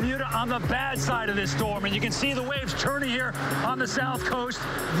puts Bermuda on the bad side of this storm. And you can see the waves churning here on the south coast.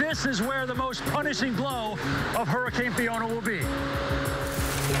 This is where the most punishing blow of Hurricane Fiona will be.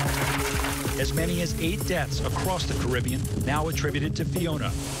 As many as 8 deaths across the Caribbean now attributed to Fiona,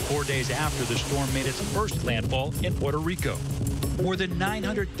 4 days after the storm made its first landfall in Puerto Rico. More than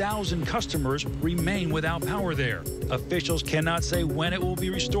 900,000 customers remain without power there. Officials cannot say when it will be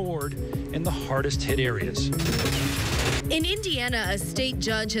restored in the hardest hit areas. In Indiana, a state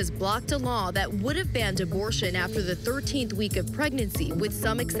judge has blocked a law that would have banned abortion after the 13th week of pregnancy, with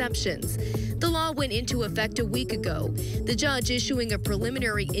some exceptions. The law went into effect a week ago. The judge issuing a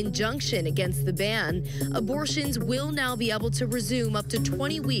preliminary injunction against the ban. Abortions will now be able to resume up to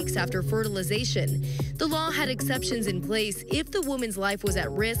 20 weeks after fertilization. The law had exceptions in place if the woman's life was at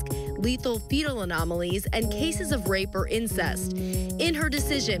risk, lethal fetal anomalies, and cases of rape or incest. In her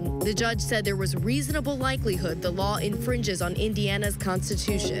decision, the judge said there was reasonable likelihood the law infringes on Indiana's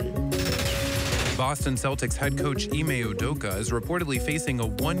constitution. Boston Celtics head coach Ime Udoka is reportedly facing a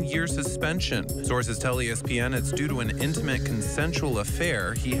 1-year suspension. Sources tell ESPN it's due to an intimate consensual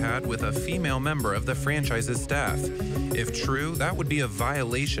affair he had with a female member of the franchise's staff. If true, that would be a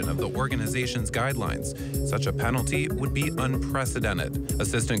violation of the organization's guidelines. Such a penalty would be unprecedented.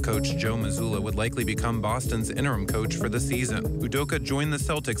 Assistant coach Joe Mazzulla would likely become Boston's interim coach for the season. Udoka joined the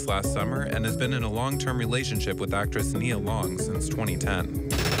Celtics last summer and has been in a long-term relationship with actress Nia Long since 2010.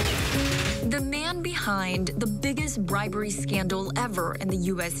 The man behind the biggest bribery scandal ever in the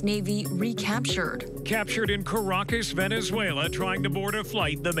U.S. Navy recaptured. Captured in Caracas, Venezuela, trying to board a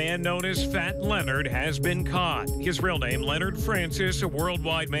flight, the man known as Fat Leonard has been caught. His real name, Leonard Francis. A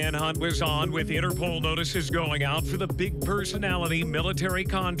worldwide manhunt was on, with Interpol notices going out for the big personality military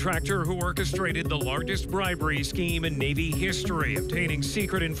contractor who orchestrated the largest bribery scheme in Navy history, obtaining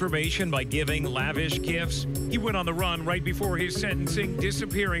secret information by giving lavish gifts. He went on the run right before his sentencing,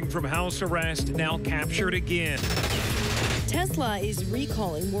 disappearing from house arrest, now captured again. Tesla is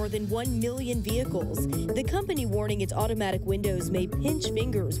recalling more than 1 million vehicles. The company warning its automatic windows may pinch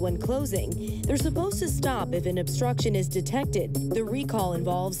fingers when closing. They're supposed to stop if an obstruction is detected. The recall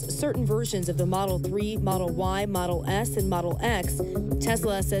involves certain versions of the Model 3, Model Y, Model S, and Model X.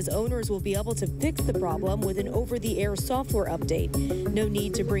 Tesla says owners will be able to fix the problem with an over-the-air software update. No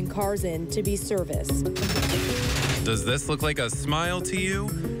need to bring cars in to be serviced. Does this look like a smile to you?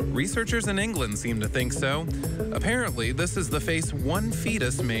 Researchers in England seem to think so. Apparently, this is the face one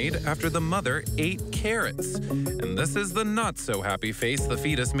fetus made after the mother ate carrots. And this is the not-so-happy face the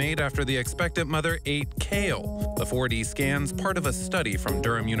fetus made after the expectant mother ate kale. The 4D scan's part of a study from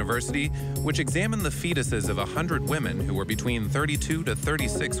Durham University, which examined the fetuses of 100 women who were between 32 to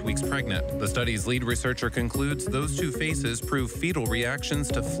 36 weeks pregnant. The study's lead researcher concludes those two faces prove fetal reactions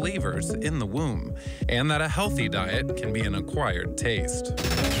to flavors in the womb, and that a healthy diet can be an acquired taste.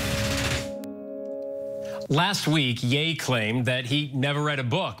 Last week, Ye claimed that he never read a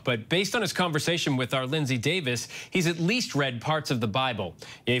book, but based on his conversation with our Lindsay Davis, he's at least read parts of the Bible.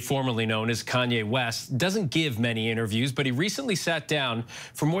 Ye, formerly known as Kanye West, doesn't give many interviews, but he recently sat down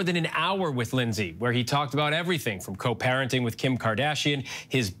for more than an hour with Lindsay, where he talked about everything from co-parenting with Kim Kardashian,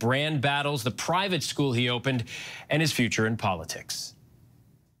 his brand battles, the private school he opened, and his future in politics.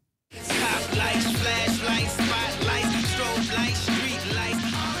 Lights, flashlights, spotlights, strobe lights, street lights.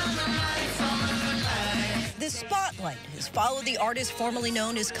 The spotlight has followed the artist formerly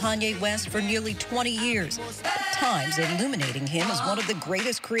known as Kanye West for nearly 20 years, at times illuminating him as one of the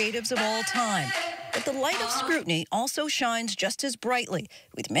greatest creatives of all time. But the light of scrutiny also shines just as brightly,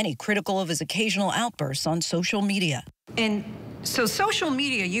 with many critical of his occasional outbursts on social media. And so social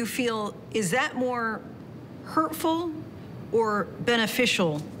media, you feel, is that more hurtful or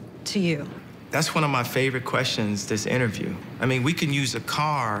beneficial to you? That's one of my favorite questions this interview. I mean, we can use a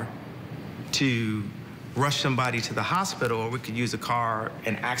car to rush somebody to the hospital, or we could use a car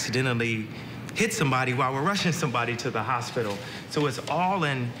and accidentally hit somebody while we're rushing somebody to the hospital. So it's all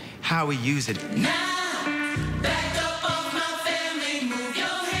in how we use it.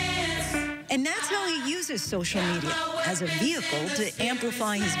 And that's how he uses social media, as a vehicle to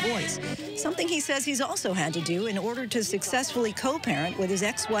amplify his voice, something he says he's also had to do in order to successfully co-parent with his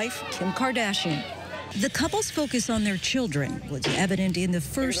ex-wife, Kim Kardashian. The couple's focus on their children was evident in the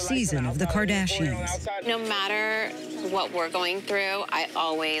first season of The Kardashians. No matter what we're going through, I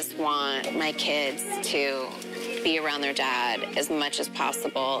always want my kids to be around their dad as much as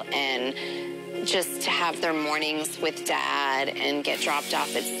possible and just to have their mornings with dad and get dropped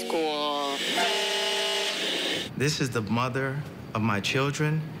off at school. This is the mother of my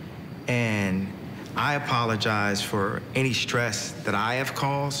children, and I apologize for any stress that I have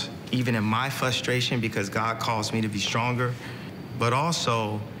caused, even in my frustration, because God calls me to be stronger. But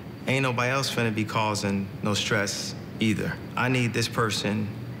also, ain't nobody else finna be causing no stress either. I need this person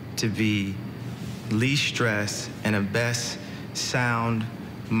to be least stressed and the best sound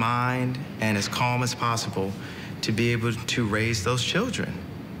mind and as calm as possible to be able to raise those children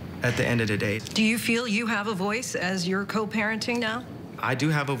at the end of the day. Do you feel you have a voice as you're co-parenting now? I do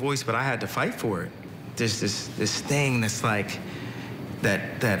have a voice, but I had to fight for it. There's this thing that's like,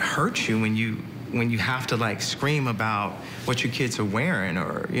 that hurts you when you have to like scream about what your kids are wearing,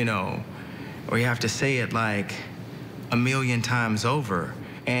 or or you have to say it like a million times over.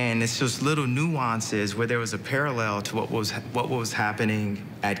 And it's just little nuances where there was a parallel to what was happening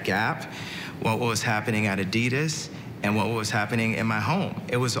at Gap, what was happening at Adidas, and what was happening in my home.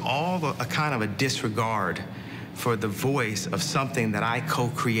 It was all a kind of a disregard for the voice of something that I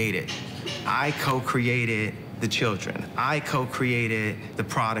co-created. I co-created the children. I co-created the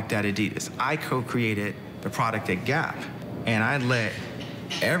product at Adidas. I co-created the product at Gap. And I let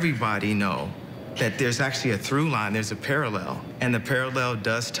everybody know that there's actually a through line, there's a parallel. And the parallel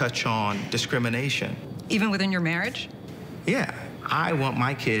does touch on discrimination. Even within your marriage? Yeah. I want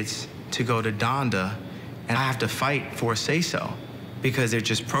my kids to go to Donda, and I have to fight for a say-so, because they're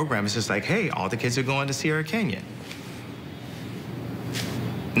just programmed. It's just like, hey, all the kids are going to Sierra Canyon.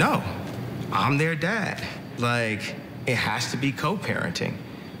 No, I'm their dad. Like, it has to be co-parenting.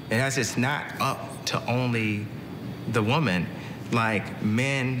 It's not up to only the woman. Like,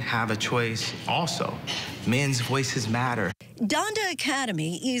 men have a choice also. Men's voices matter. Donda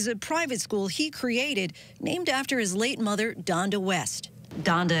Academy is a private school he created, named after his late mother, Donda West.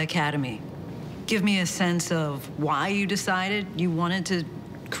 Donda Academy. Give me a sense of why you decided you wanted to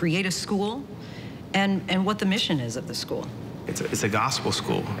create a school and what the mission is of the school. It's a gospel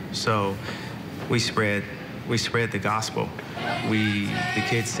school, so we spread the gospel. The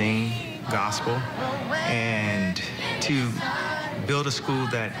kids sing gospel, and to build a school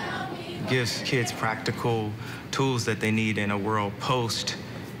that gives kids practical tools that they need in a world post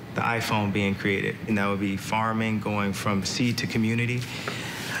the iPhone being created. And that would be farming, going from seed to community,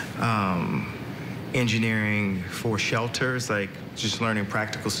 engineering for shelters, like just learning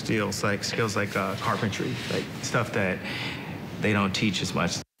practical skills like carpentry, like stuff that they don't teach as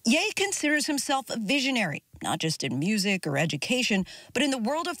much. Ye considers himself a visionary, not just in music or education, but in the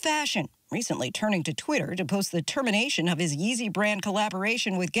world of fashion, recently turning to Twitter to post the termination of his Yeezy brand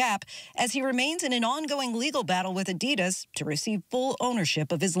collaboration with Gap as he remains in an ongoing legal battle with Adidas to receive full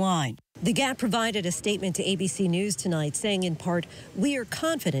ownership of his line. The Gap provided a statement to ABC News tonight saying in part, "We are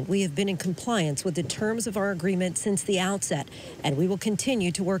confident we have been in compliance with the terms of our agreement since the outset, and we will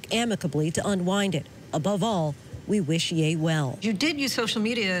continue to work amicably to unwind it. Above all, we wish Ye well." You did use social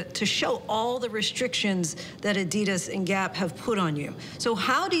media to show all the restrictions that Adidas and Gap have put on you. So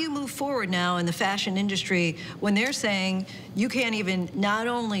how do you move forward now in the fashion industry when they're saying you can't even not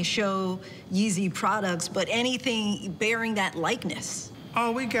only show Yeezy products, but anything bearing that likeness?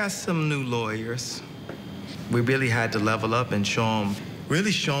 Oh, we got some new lawyers. We really had to level up and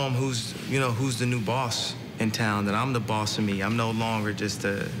really show them who's the new boss in town, that I'm the boss of me. I'm no longer just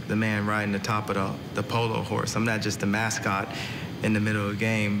the man riding the top of the polo horse. I'm not just the mascot in the middle of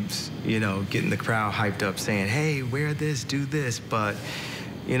games, getting the crowd hyped up saying, hey, wear this, do this, but,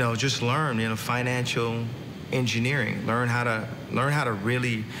 just learn, financial engineering, learn how to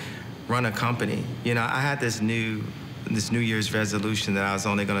really run a company. I had this New Year's resolution that I was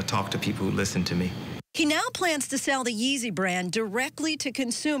only going to talk to people who listen to me. He now plans to sell the Yeezy brand directly to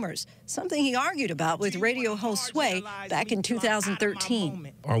consumers, something he argued about with radio host Sway back in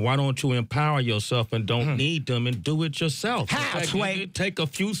 2013. Or why don't you empower yourself and don't need them and do it yourself? How, Sway? Take a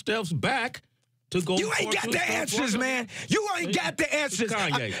few steps back to go. You ain't got the answers, man. You ain't got the answers.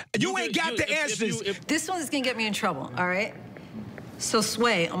 You ain't got the answers. This one's going to get me in trouble, all right? So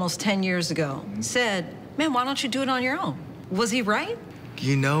Sway, almost 10 years ago, said, man, why don't you do it on your own? Was he right?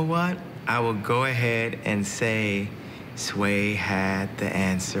 You know what? I will go ahead and say Sway had the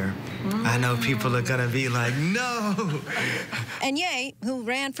answer. I know people are gonna be like, no. And Ye, who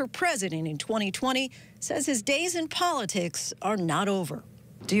ran for president in 2020, says his days in politics are not over.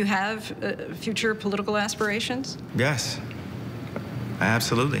 Do you have future political aspirations? Yes,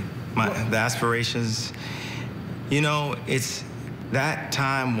 absolutely. The aspirations, that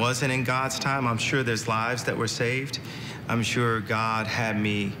time wasn't in God's time. I'm sure there's lives that were saved. I'm sure God had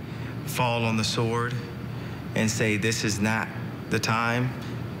me fall on the sword and say, this is not the time.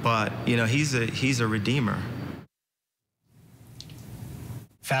 But, he's a redeemer.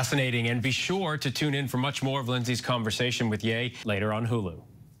 Fascinating, and be sure to tune in for much more of Lindsay's conversation with Ye later on Hulu.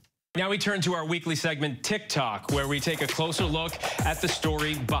 Now we turn to our weekly segment, TikTok, where we take a closer look at the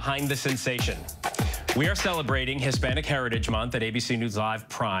story behind the sensation. We are celebrating Hispanic Heritage Month at ABC News Live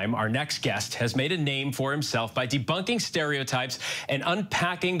Prime. Our next guest has made a name for himself by debunking stereotypes and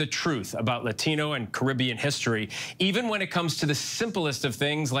unpacking the truth about Latino and Caribbean history, even when it comes to the simplest of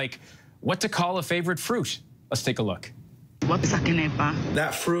things like what to call a favorite fruit. Let's take a look. What's a quenepa?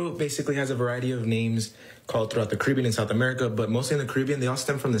 That fruit basically has a variety of names called throughout the Caribbean and South America, but mostly in the Caribbean, they all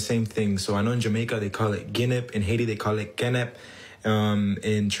stem from the same thing. So I know in Jamaica, they call it guinep. In Haiti, they call it kenep.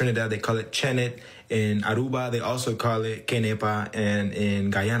 In Trinidad, they call it chenet. In Aruba, they also call it quenepa. And in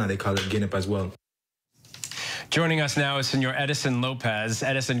Guyana, they call it guinep as well. Joining us now is Senor Edison Lopez.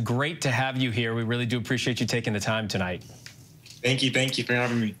 Edison, great to have you here. We really do appreciate you taking the time tonight. Thank you for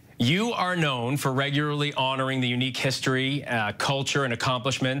having me. You are known for regularly honoring the unique history, culture, and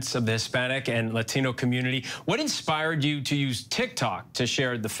accomplishments of the Hispanic and Latino community. What inspired you to use TikTok to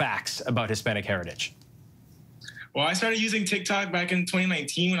share the facts about Hispanic heritage? Well, I started using TikTok back in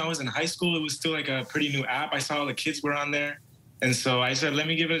 2019 when I was in high school. It was still like a pretty new app. I saw all the kids were on there. And so I said, let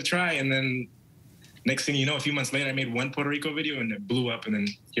me give it a try. And then next thing you know, a few months later, I made one Puerto Rico video and it blew up. And then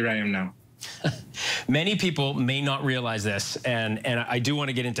here I am now. Many people may not realize this, and I do want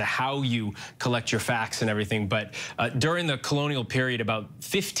to get into how you collect your facts and everything, but during the colonial period, about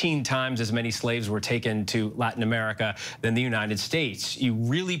 15 times as many slaves were taken to Latin America than the United States. You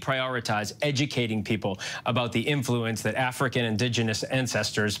really prioritize educating people about the influence that African indigenous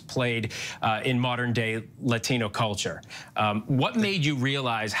ancestors played in modern-day Latino culture. What made you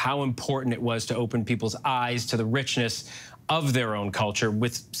realize how important it was to open people's eyes to the richness of their own culture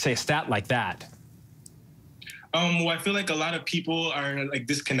with, say, a stat like that? Well, I feel like a lot of people are like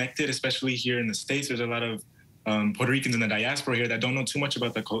disconnected, especially here in the States. There's a lot of Puerto Ricans in the diaspora here that don't know too much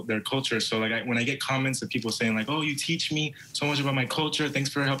about their culture. So like when I get comments of people saying like, oh, you teach me so much about my culture, thanks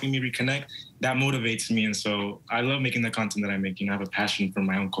for helping me reconnect, that motivates me. And so I love making the content that I make. I have a passion for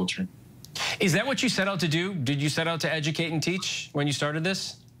my own culture. Is that what you set out to do? Did you set out to educate and teach when you started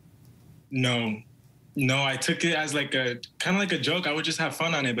this? No, I took it as like a kind of like a joke. I would just have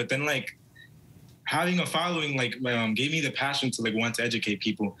fun on it, but then like having a following like gave me the passion to like want to educate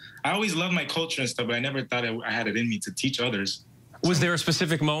people. I always loved my culture and stuff, but I never thought I had it in me to teach others. Was there a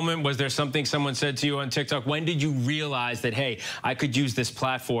specific moment? Was there something someone said to you on TikTok? When did you realize that, hey, I could use this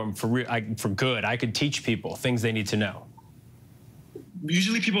platform for good? I could teach people things they need to know.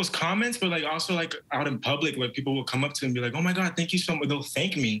 Usually people's comments, but like also like out in public, where people will come up to me and be like, oh my God, thank you so much. They'll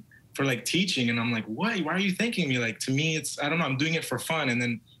thank me for like teaching. And I'm like, what? Why are you thanking me? Like, to me, it's, I don't know, I'm doing it for fun. And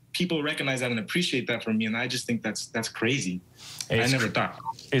then people recognize that and appreciate that from me. And I just think that's crazy. I never thought.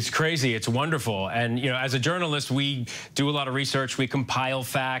 It's crazy. It's wonderful. And, you know, as a journalist, we do a lot of research. We compile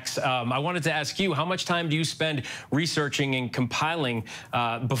facts. I wanted to ask you, how much time do you spend researching and compiling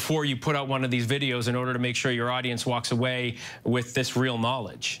before you put out one of these videos in order to make sure your audience walks away with this real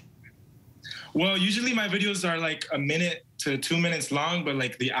knowledge? Well, usually my videos are like 1 minute to 2 minutes long, but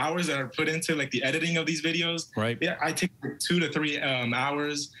like the hours that are put into like the editing of these videos, right? Yeah, I take like 2 to 3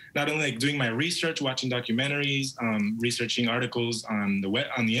 hours, not only like doing my research, watching documentaries, researching articles on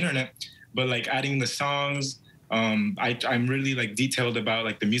the internet, but like adding the songs. I'm really like detailed about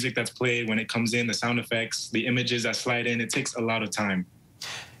like the music that's played when it comes in, the sound effects, the images that slide in. It takes a lot of time.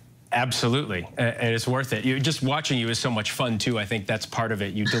 Absolutely, and it's worth it. Just watching you is so much fun too. I think that's part of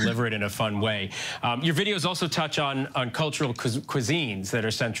it. You deliver it in a fun way. Your videos also touch on cultural cuisines that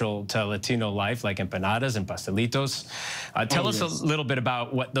are central to Latino life, like empanadas and pastelitos. Tell us a little bit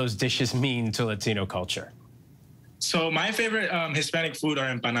about what those dishes mean to Latino culture. So my favorite Hispanic food are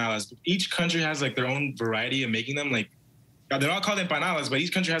empanadas. Each country has like their own variety of making them. Like they're all called empanadas, but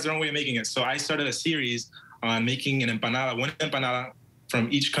each country has their own way of making it. So I started a series on making an empanada, one empanada from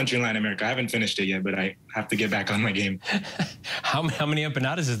each country in Latin America. I haven't finished it yet, but I have to get back on my game. How many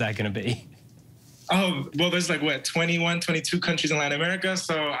empanadas is that going to be? Oh, well, there's like what, 21, 22 countries in Latin America.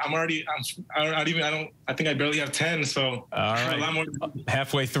 So I think I barely have 10. So all right. A lot more.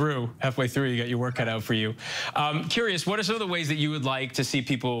 Halfway through, you got your work cut out for you. Curious, what are some of the ways that you would like to see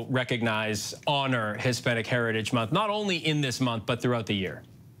people recognize, honor Hispanic Heritage Month, not only in this month, but throughout the year?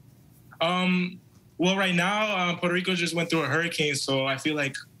 Well, right now, Puerto Rico just went through a hurricane, so I feel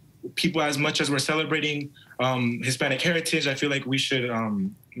like people, as much as we're celebrating Hispanic heritage, I feel like we should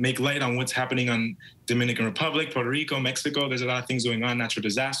make light on what's happening on Dominican Republic, Puerto Rico, Mexico. There's a lot of things going on, natural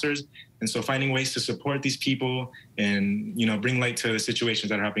disasters. And so finding ways to support these people and, you know, bring light to the situations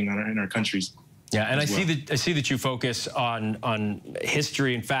that are happening in our countries. Yeah, and I see that you focus on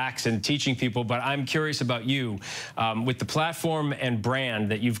history and facts and teaching people, but I'm curious about you. With the platform and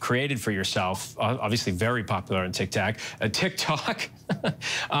brand that you've created for yourself, obviously very popular on TikTok, what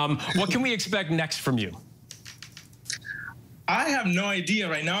can we expect next from you? I have no idea.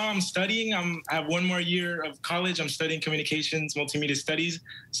 Right now I'm studying. I have 1 more year of college. I'm studying communications, multimedia studies.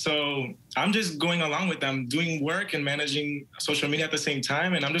 So I'm just going along with them, doing work and managing social media at the same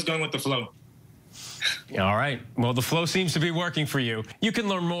time, and I'm just going with the flow. All right. Well, the flow seems to be working for you. You can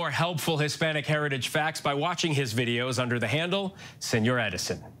learn more helpful Hispanic heritage facts by watching his videos under the handle Senor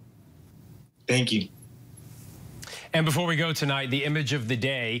Edison. Thank you. And before we go tonight, the image of the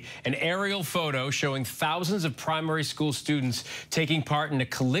day, an aerial photo showing thousands of primary school students taking part in a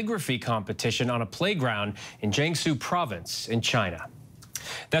calligraphy competition on a playground in Jiangsu province in China.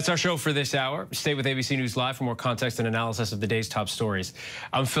 That's our show for this hour. Stay with ABC News Live for more context and analysis of the day's top stories.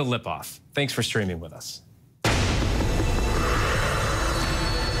 I'm Phil Lipoff. Thanks for streaming with us.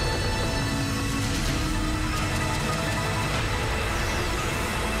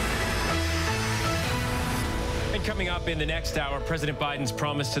 And coming up in the next hour, President Biden's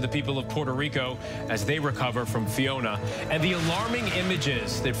promise to the people of Puerto Rico as they recover from Fiona, and the alarming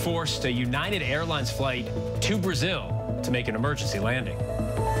images that forced a United Airlines flight to Brazil to make an emergency landing.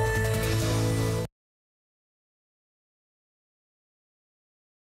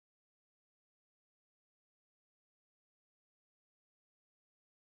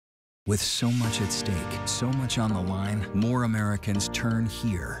 With so much at stake, so much on the line, more Americans turn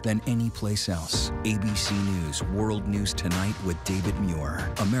here than any place else. ABC News World News Tonight with David Muir,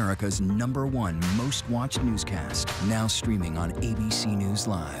 America's #1 most watched newscast, now streaming on ABC News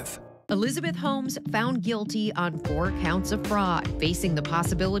Live. Elizabeth Holmes found guilty on 4 counts of fraud, facing the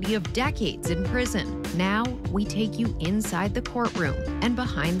possibility of decades in prison. Now, we take you inside the courtroom and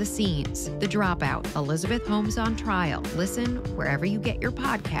behind the scenes. The Dropout, Elizabeth Holmes on Trial. Listen wherever you get your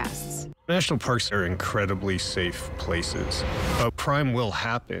podcasts. National parks are incredibly safe places. A crime will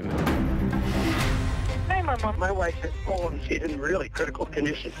happen. Hey, Mama. My wife has fallen. She's in really critical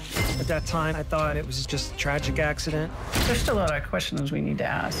condition. At that time, I thought it was just a tragic accident. There's still a lot of questions we need to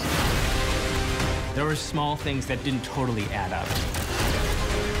ask. There were small things that didn't totally add up.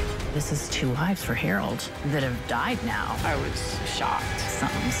 This is 2 lives for Harold that have died now. I was shocked.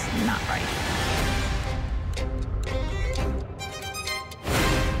 Something's not right.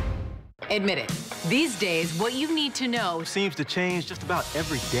 Admit it. These days, what you need to know seems to change just about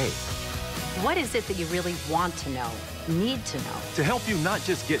every day. What is it that you really want to know, need to know? To help you not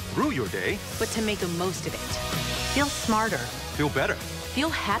just get through your day, but to make the most of it. Feel smarter. Feel better. Feel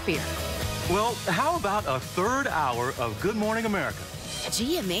happier. Well, how about a third hour of Good Morning America?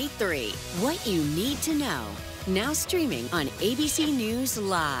 GMA 3, what you need to know. Now streaming on ABC News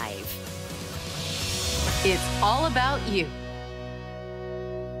Live. It's all about you.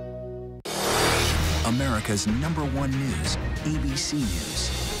 America's #1 news, ABC News.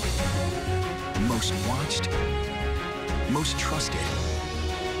 Most watched, most trusted,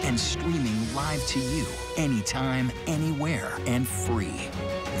 and streaming live to you anytime, anywhere, and free.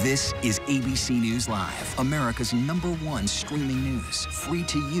 This is ABC News Live, America's #1 streaming news. Free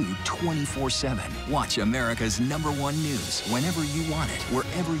to you 24/7. Watch America's #1 news whenever you want it,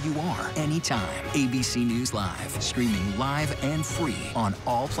 wherever you are, anytime. ABC News Live, streaming live and free on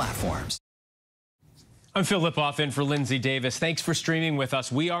all platforms. I'm Phil Lipoff in for Lindsay Davis. Thanks for streaming with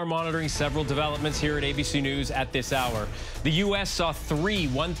us. We are monitoring several developments here at ABC News at this hour. The U.S. saw 3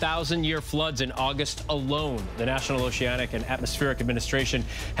 1,000-year floods in August alone. The National Oceanic and Atmospheric Administration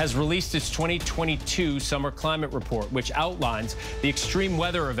has released its 2022 Summer Climate Report, which outlines the extreme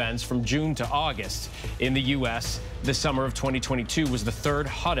weather events from June to August. In the U.S., the summer of 2022 was the 3rd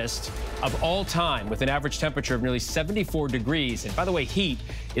hottest of all time, with an average temperature of nearly 74 degrees. And by the way, heat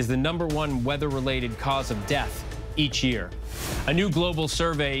is the #1 weather-related cause of death each year. A new global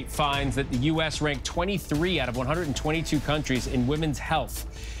survey finds that the U.S. ranked 23 out of 122 countries in women's health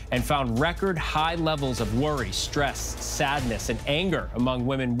and found record high levels of worry, stress, sadness, and anger among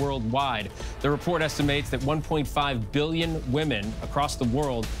women worldwide. The report estimates that 1.5 billion women across the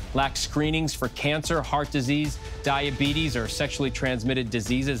world lack screenings for cancer, heart disease, diabetes, or sexually transmitted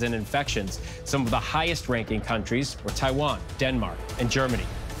diseases and infections. Some of the highest ranking countries were Taiwan, Denmark, and Germany.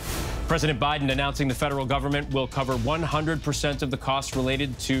 President Biden announcing the federal government will cover 100% of the costs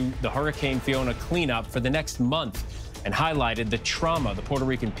related to the Hurricane Fiona cleanup for the next month, and highlighted the trauma the Puerto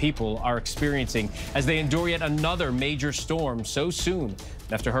Rican people are experiencing as they endure yet another major storm so soon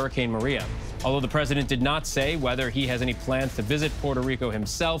after Hurricane Maria. Although the president did not say whether he has any plans to visit Puerto Rico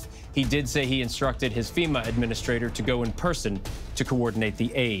himself, he did say he instructed his FEMA administrator to go in person to coordinate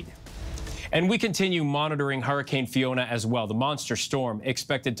the aid. And we continue monitoring Hurricane Fiona as well. The monster storm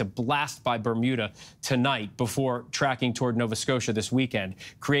expected to blast by Bermuda tonight before tracking toward Nova Scotia this weekend,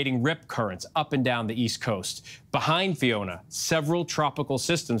 creating rip currents up and down the East Coast. Behind Fiona, several tropical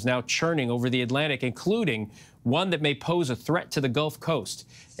systems now churning over the Atlantic, including one that may pose a threat to the Gulf Coast.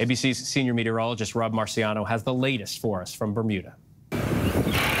 ABC's senior meteorologist Rob Marciano has the latest for us from Bermuda.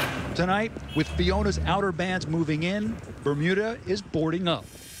 Tonight, with Fiona's outer bands moving in, Bermuda is boarding up.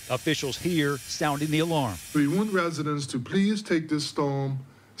 Officials here sounding the alarm. We want residents to please take this storm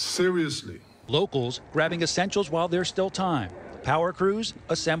seriously. Locals grabbing essentials while there's still time. Power crews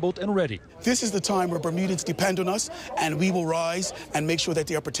assembled and ready. This is the time where Bermudans depend on us, and we will rise and make sure that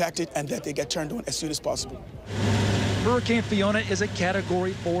they are protected and that they get turned on as soon as possible. Hurricane Fiona is a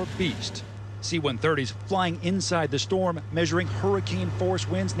Category 4 beast. C-130s flying inside the storm, measuring hurricane force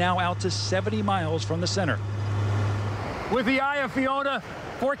winds now out to 70 miles from the center. With the eye of Fiona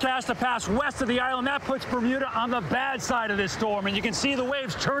forecast to pass west of the island, that puts Bermuda on the bad side of this storm. And you can see the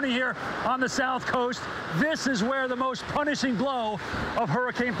waves churning here on the south coast. This is where the most punishing blow of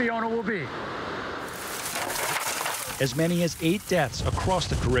Hurricane Fiona will be. As many as 8 deaths across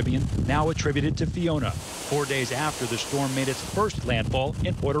the Caribbean now attributed to Fiona, 4 days after the storm made its first landfall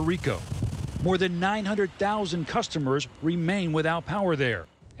in Puerto Rico. More than 900,000 customers remain without power there.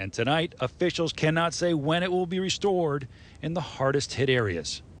 And tonight, officials cannot say when it will be restored in the hardest hit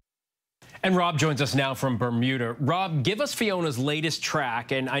areas. And Rob joins us now from Bermuda. Rob, give us Fiona's latest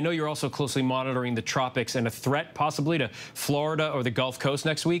track. And I know you're also closely monitoring the tropics and a threat possibly to Florida or the Gulf Coast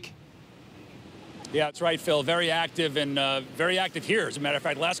next week. Yeah, that's right, Phil. Very active and very active here. As a matter of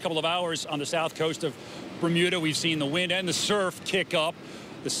fact, last couple of hours on the south coast of Bermuda, we've seen the wind and the surf kick up.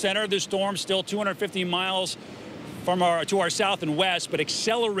 The center of the storm still 250 miles from to our south and west, but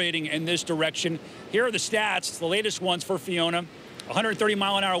accelerating in this direction. Here are the stats, the latest ones for Fiona.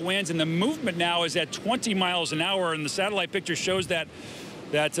 130-mile-an-hour winds, and the movement now is at 20 miles an hour, and the satellite picture shows that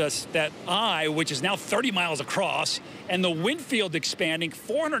that eye, which is now 30 miles across, and the wind field expanding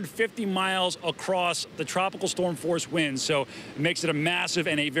 450 miles across the tropical storm force winds. So it makes it a massive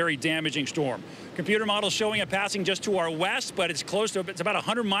and a very damaging storm. Computer models showing it passing just to our west, but it's close to, it's about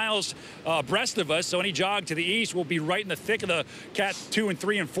 100 miles abreast of us. So any jog to the east will be right in the thick of the Cat 2 and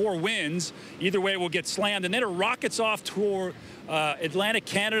 3 and 4 winds. Either way, it will get slammed. And then it rockets off toward Atlantic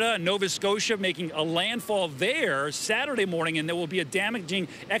Canada and Nova Scotia, making a landfall there Saturday morning, and there will be a damaging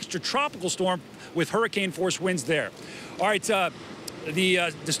extratropical storm with hurricane force winds there. All right,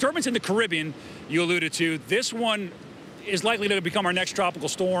 the disturbance in the Caribbean you alluded to, this one is likely to become our next tropical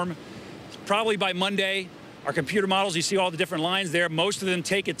storm. Probably by Monday. Our computer models, you see all the different lines there. Most of them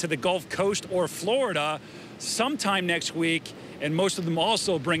take it to the Gulf Coast or Florida sometime next week, and most of them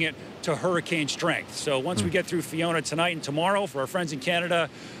also bring it to hurricane strength. So once we get through Fiona tonight and tomorrow, for our friends in Canada,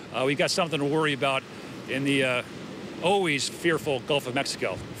 we've got something to worry about in the always fearful Gulf of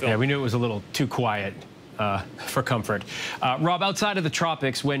Mexico. Phil. Yeah, we knew it was a little too quiet for comfort. Rob, outside of the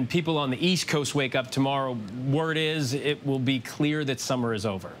tropics, when people on the East Coast wake up tomorrow, word is it will be clear that summer is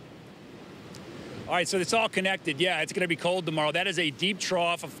over. All right, so it's all connected. Yeah, it's going to be cold tomorrow. That is a deep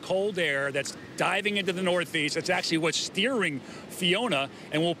trough of cold air that's diving into the northeast. That's actually what's steering Fiona,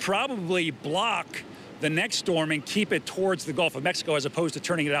 and will probably block the next storm and keep it towards the Gulf of Mexico as opposed to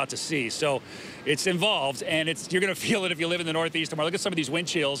turning it out to sea. So it's involved, and you're going to feel it if you live in the northeast tomorrow. Look at some of these wind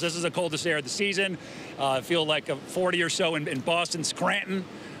chills. This is the coldest air of the season. Feel like a 40 or so in Boston, Scranton.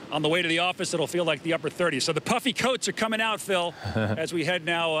 On the way to the office, it'll feel like the upper 30s. So the puffy coats are coming out, Phil, as we head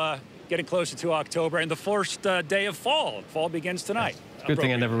now getting closer to October and the first day of fall. Fall begins tonight. Good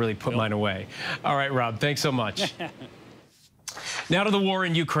thing I never really put mine away. All right, Rob, thanks so much. Now to the war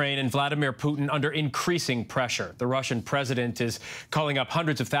in Ukraine and Vladimir Putin under increasing pressure. The Russian president is calling up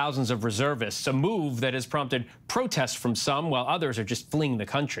hundreds of thousands of reservists, a move that has prompted protests from some while others are just fleeing the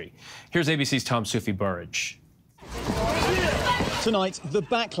country. Here's ABC's Tom Sufi-Burridge. Tonight, the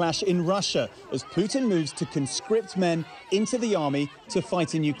backlash in Russia as Putin moves to conscript men into the army to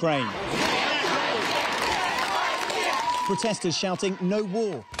fight in Ukraine. Protesters shouting, "No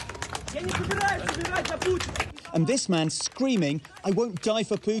war." And this man screaming, "I won't die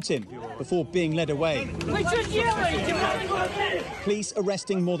for Putin," before being led away. Police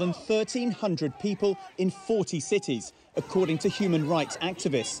arresting more than 1,300 people in 40 cities, according to human rights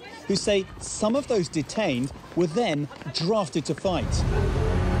activists, who say some of those detained were then drafted to fight.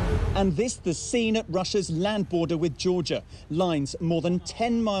 And this the scene at Russia's land border with Georgia. Lines more than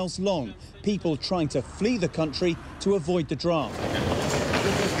 10 miles long, people trying to flee the country to avoid the draft.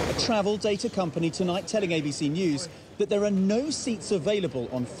 A travel data company tonight telling ABC News that there are no seats available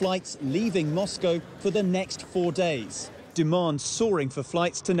on flights leaving Moscow for the next 4 days. Demand soaring for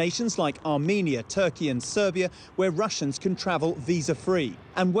flights to nations like Armenia, Turkey and Serbia, where Russians can travel visa-free.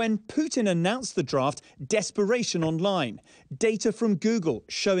 And when Putin announced the draft, desperation online. Data from Google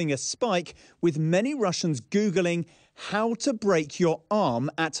showing a spike, with many Russians Googling how to break your arm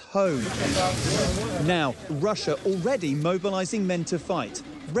at home. Now, Russia already mobilizing men to fight,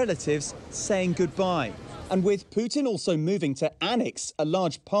 relatives saying goodbye. And with Putin also moving to annex a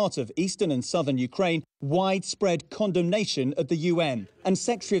large part of eastern and southern Ukraine, widespread condemnation at the UN. And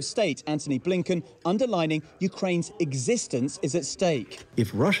Secretary of State Antony Blinken underlining Ukraine's existence is at stake.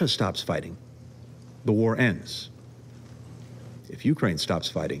 If Russia stops fighting, the war ends. If Ukraine stops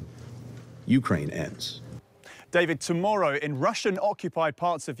fighting, Ukraine ends. David, tomorrow in Russian-occupied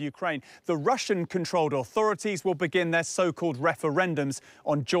parts of Ukraine, the Russian-controlled authorities will begin their so-called referendums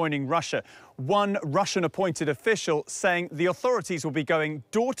on joining Russia. One Russian-appointed official saying the authorities will be going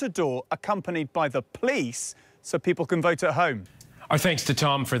door-to-door, accompanied by the police, so people can vote at home. Our thanks to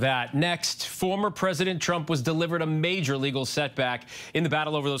Tom for that. Next, former President Trump was delivered a major legal setback in the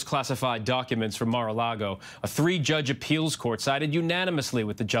battle over those classified documents from Mar-a-Lago. A 3-judge appeals court sided unanimously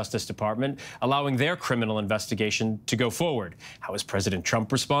with the Justice Department, allowing their criminal investigation to go forward. How is President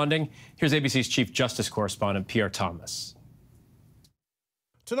Trump responding? Here's ABC's Chief Justice Correspondent Pierre Thomas.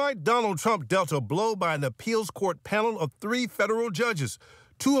 Tonight, Donald Trump dealt a blow by an appeals court panel of 3 federal judges,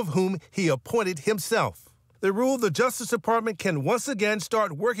 2 of whom he appointed himself. They ruled the Justice Department can once again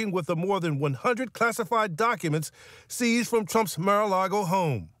start working with the more than 100 classified documents seized from Trump's Mar-a-Lago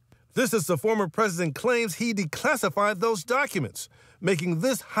home. This as the former president claims he declassified those documents, making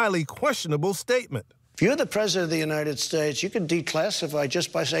this highly questionable statement. If you're the president of the United States, you can declassify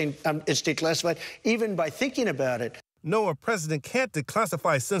just by saying it's declassified, even by thinking about it. No, a president can't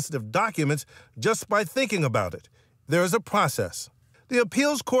declassify sensitive documents just by thinking about it. There is a process. The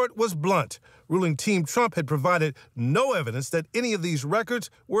appeals court was blunt, ruling Team Trump had provided no evidence that any of these records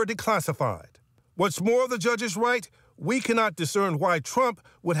were declassified. What's more, the judge is right. we cannot discern why Trump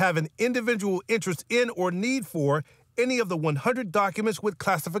would have an individual interest in or need for any of the 100 documents with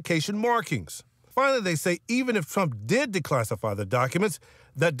classification markings. Finally, they say even if Trump did declassify the documents,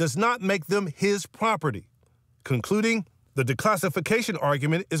 that does not make them his property. Concluding, the declassification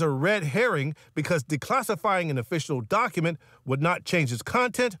argument is a red herring because declassifying an official document would not change its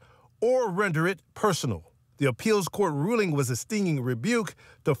content or render it personal. The appeals court ruling was a stinging rebuke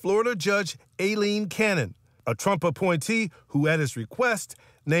to Florida Judge Aileen Cannon, a Trump appointee who, at his request,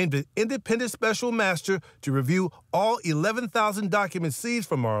 named an independent special master to review all 11,000 documents seized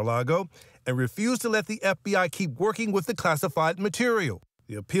from Mar-a-Lago and refused to let the FBI keep working with the classified material.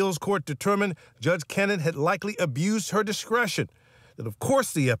 The appeals court determined Judge Cannon had likely abused her discretion, that of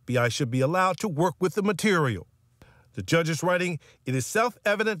course the FBI should be allowed to work with the material. The judge is writing, it is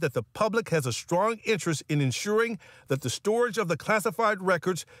self-evident that the public has a strong interest in ensuring that the storage of the classified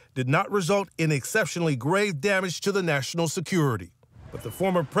records did not result in exceptionally grave damage to the national security. But the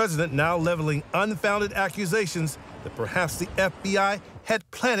former president now leveling unfounded accusations that perhaps the FBI had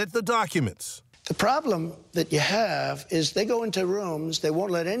planted the documents. The problem that you have is they go into rooms, they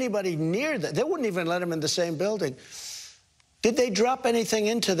won't let anybody near them. They wouldn't even let them in the same building. Did they drop anything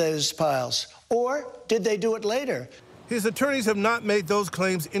into those piles? Or did they do it later? His attorneys have not made those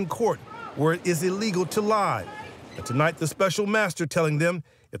claims in court, where it is illegal to lie. And tonight, the special master telling them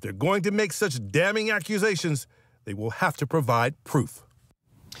if they're going to make such damning accusations, they will have to provide proof.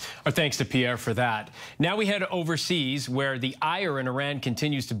 Our thanks to Pierre for that. Now we head overseas, where the ire in Iran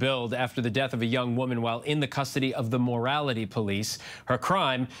continues to build after the death of a young woman while in the custody of the morality police. Her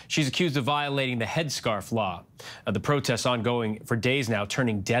crime, she's accused of violating the headscarf law. The protests ongoing for days now,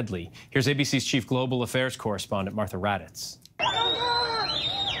 turning deadly. Here's ABC's chief global affairs correspondent, Martha Raddatz.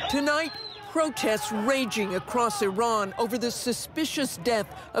 Tonight, protests raging across Iran over the suspicious death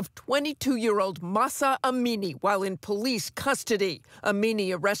of 22-year-old Mahsa Amini while in police custody.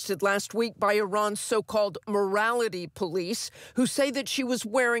 Amini arrested last week by Iran's so-called morality police, who say that she was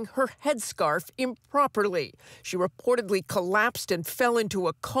wearing her headscarf improperly. She reportedly collapsed and fell into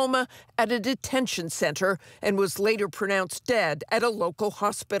a coma at a detention center and was later pronounced dead at a local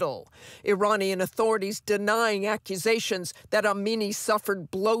hospital. Iranian authorities denying accusations that Amini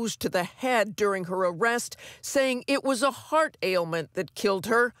suffered blows to the head during her arrest, saying it was a heart ailment that killed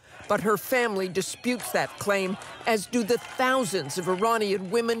her. But her family disputes that claim, as do the thousands of Iranian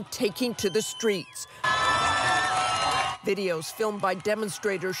women taking to the streets. Videos filmed by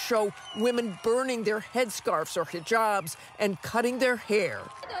demonstrators show women burning their headscarves or hijabs and cutting their hair.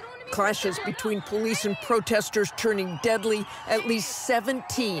 Clashes between police and protesters turning deadly. At least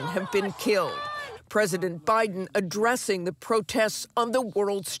 17 have been killed. President Biden addressing the protests on the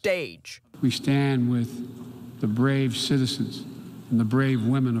world stage. We stand with the brave citizens and the brave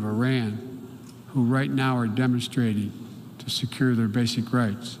women of Iran who right now are demonstrating to secure their basic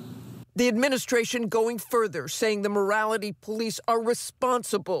rights. The administration going further, saying the morality police are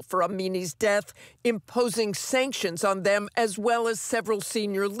responsible for Amini's death, imposing sanctions on them as well as several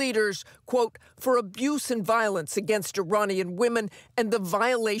senior leaders, quote, for abuse and violence against Iranian women and the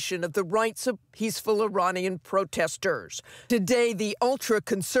violation of the rights of peaceful Iranian protesters. Today, the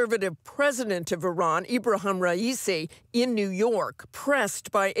ultra-conservative president of Iran, Ibrahim Raisi, in New York, pressed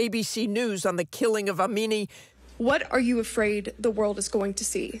by ABC News on the killing of Amini. What are you afraid the world is going to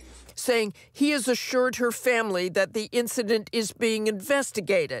see? Saying he has assured her family that the incident is being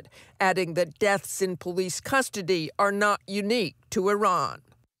investigated, adding that deaths in police custody are not unique to Iran.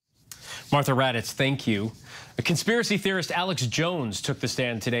 Martha Raddatz, thank you. A conspiracy theorist Alex Jones took the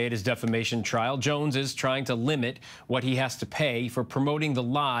stand today at his defamation trial. Jones is trying to limit what he has to pay for promoting the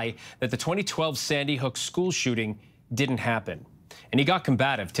lie that the 2012 Sandy Hook school shooting didn't happen. And he got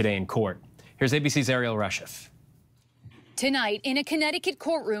combative today in court. Here's ABC's Ariel Reshef. Tonight, in a Connecticut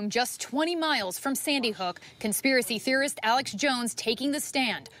courtroom just 20 miles from Sandy Hook, conspiracy theorist Alex Jones taking the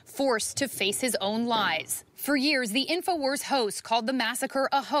stand, forced to face his own lies. For years, the InfoWars host called the massacre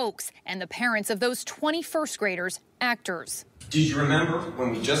a hoax, and the parents of those 20 first graders actors. Did you remember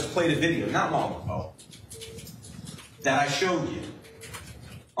when we just played a video, not long ago, that I showed you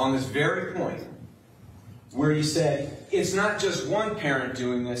on this very point, where you said, it's not just one parent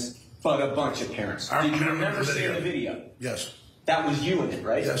doing this, but a bunch of parents. Did you remember seeing the video? Yes. That was you in it,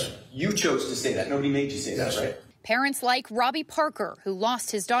 right? Yes. You chose to say that. Nobody made you say that, right? Parents like Robbie Parker, who lost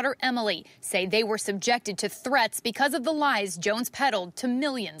his daughter Emily, say they were subjected to threats because of the lies Jones peddled to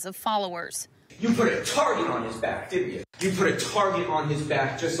millions of followers. You put a target on his back, didn't you? You put a target on his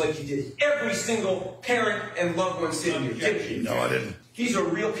back just like you did every single parent and loved one sitting here, didn't you? No, I didn't. These are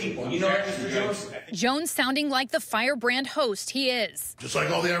real people. You know that, Mr. Jones? Jones sounding like the firebrand host he is. Just like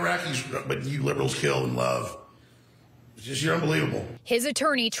all the Iraqis, but you liberals kill and love. It's just, you're unbelievable. His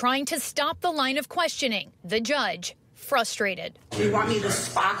attorney trying to stop the line of questioning. The judge frustrated. You want me to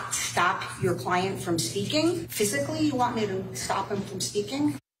stop your client from speaking? Physically, you want me to stop him from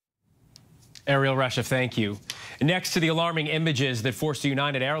speaking? Ariel Resha, thank you. Next to the alarming images that forced a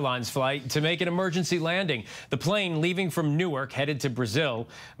United Airlines flight to make an emergency landing. The plane leaving from Newark headed to Brazil.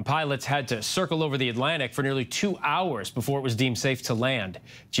 Pilots had to circle over the Atlantic for nearly 2 hours before it was deemed safe to land.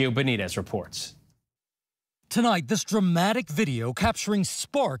 Gio Benitez reports. Tonight, this dramatic video capturing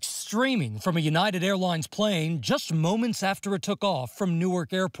sparks streaming from a United Airlines plane just moments after it took off from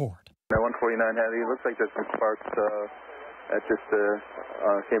Newark Airport. 149 Heavy, looks like there's some sparks that just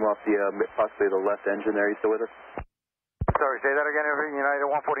came off the possibly the left engine there. You still with us? Sorry, say that again, United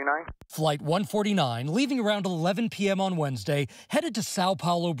 149? Flight 149, leaving around 11 p.m. on Wednesday, headed to Sao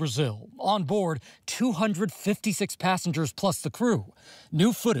Paulo, Brazil. On board, 256 passengers plus the crew.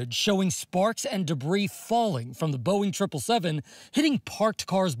 New footage showing sparks and debris falling from the Boeing 777, hitting parked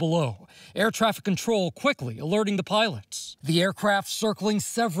cars below. Air traffic control quickly alerting the pilots. The aircraft circling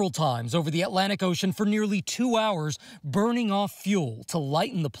several times over the Atlantic Ocean for nearly 2 hours, burning off fuel to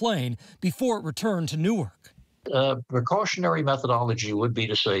lighten the plane before it returned to Newark. Precautionary methodology would be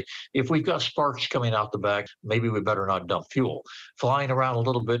to say, if we've got sparks coming out the back, maybe we better not dump fuel. Flying around a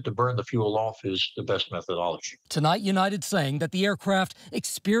little bit to burn the fuel off is the best methodology. Tonight, United saying that the aircraft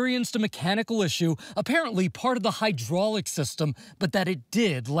experienced a mechanical issue, apparently part of the hydraulic system, but that it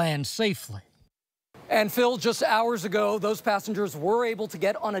did land safely. And Phil, just hours ago, those passengers were able to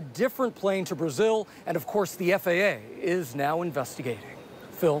get on a different plane to Brazil, and of course the FAA is now investigating.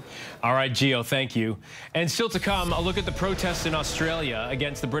 Phil. All right, Gio, thank you. And still to come, a look at the protests in Australia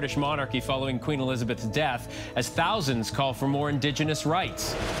against the British monarchy following Queen Elizabeth's death as thousands call for more Indigenous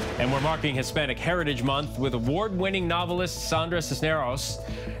rights. And we're marking Hispanic Heritage Month with award-winning novelist Sandra Cisneros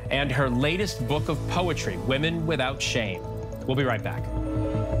and her latest book of poetry, Women Without Shame. We'll be right back.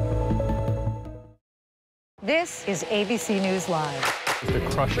 This is ABC News Live. The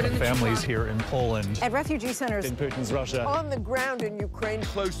crush of families here in Poland. At refugee centers. In Putin's Russia. On the ground in Ukraine.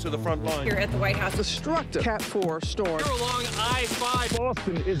 Close to the front line. Here at the White House. Destructive Cat 4 storm. Here along I-5.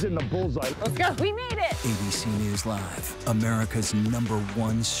 Boston is in the bullseye. Let's go. We made it. ABC News Live, America's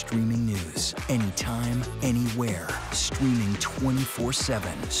 #1 streaming news. Anytime, anywhere. Streaming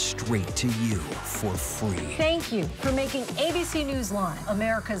 24/7, straight to you for free. Thank you for making ABC News Live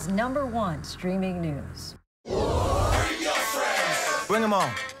America's #1 streaming news. Bring them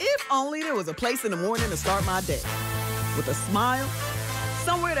on. If only there was a place in the morning to start my day. With a smile,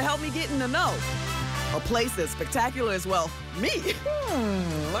 somewhere to help me get in the know. A place as spectacular as, well, me.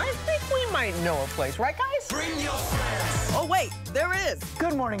 I think we might know a place, right, guys? Bring your friends. Oh, wait, there is.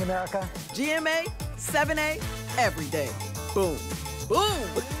 Good morning, America. GMA, 7A, every day. Boom, boom,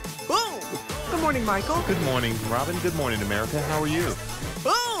 boom. Good morning, Michael. Good morning, Robin. Good morning, America. How are you?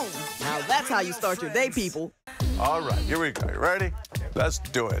 Boom. Now that's how you start your day, people. All right, here we go. You ready? Let's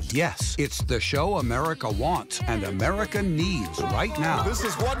do it. Yes, it's the show America wants and America needs right now. This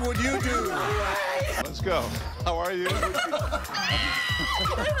is What Would You Do? Let's go. How are you? How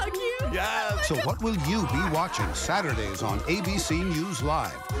cute. Yeah. So what will you be watching Saturdays on ABC News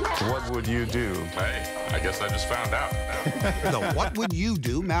Live? What would you do? Hey, I guess I just found out. The What Would You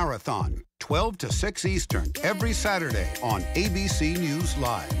Do Marathon, 12 to 6 Eastern, every Saturday on ABC News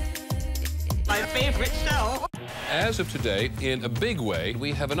Live. My favorite show. As of today, in a big way,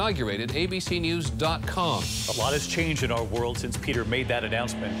 we have inaugurated abcnews.com. A lot has changed in our world since Peter made that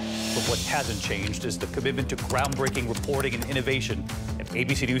announcement. But what hasn't changed is the commitment to groundbreaking reporting and innovation at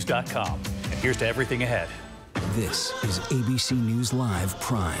abcnews.com. And here's to everything ahead. This is ABC News Live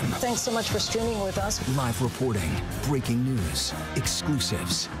Prime. Thanks so much for streaming with us. Live reporting, breaking news,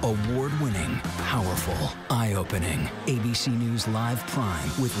 exclusives, award-winning, powerful, eye-opening. ABC News Live Prime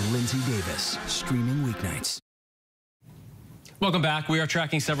with Lindsay Davis, streaming weeknights. Welcome back. We are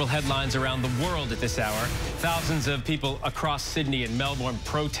tracking several headlines around the world at this hour. Thousands of people across Sydney and Melbourne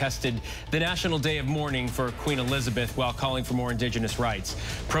protested the National Day of Mourning for Queen Elizabeth while calling for more Indigenous rights.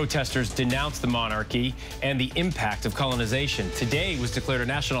 Protesters denounced the monarchy and the impact of colonization. Today was declared a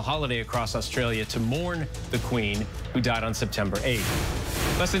national holiday across Australia to mourn the Queen, who died on September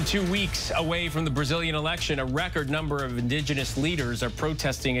 8th. Less than 2 weeks away from the Brazilian election, a record number of Indigenous leaders are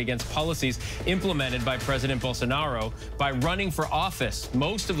protesting against policies implemented by President Bolsonaro by running for office.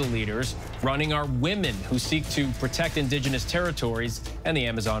 Most of the leaders running are women who seek to protect Indigenous territories and the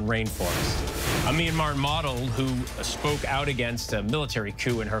Amazon rainforest. A Myanmar model who spoke out against a military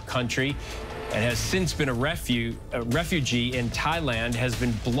coup in her country and has since been a refugee in Thailand has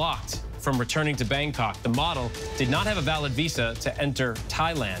been blocked from returning to Bangkok. The model did not have a valid visa to enter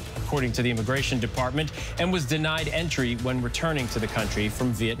Thailand, according to the Immigration Department, and was denied entry when returning to the country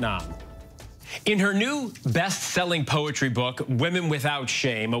from Vietnam. In her new best-selling poetry book, Women Without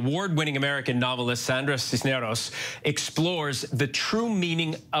Shame, award-winning American novelist Sandra Cisneros explores the true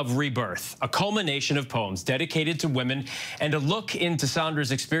meaning of rebirth, a culmination of poems dedicated to women and a look into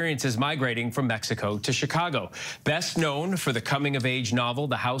Sandra's experiences migrating from Mexico to Chicago. Best known for the coming-of-age novel,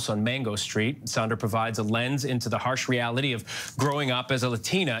 The House on Mango Street, Sandra provides a lens into the harsh reality of growing up as a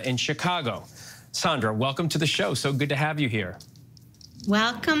Latina in Chicago. Sandra, welcome to the show. So good to have you here.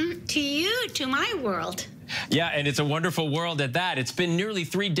 Welcome to you, to my world. Yeah, and it's a wonderful world at that. It's been nearly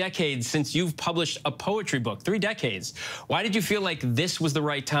 3 decades since you've published a poetry book. 3 decades. Why did you feel like this was the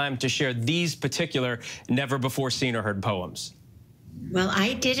right time to share these particular never-before-seen or heard poems? Well,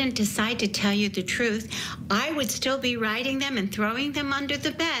 I didn't decide to tell you the truth. I would still be writing them and throwing them under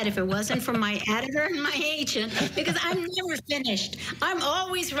the bed if it wasn't for my editor and my agent, because I'm never finished. I'm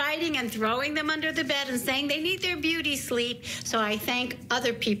always writing and throwing them under the bed and saying they need their beauty sleep. So I thank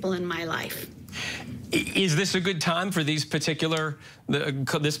other people in my life. Is this a good time for this particular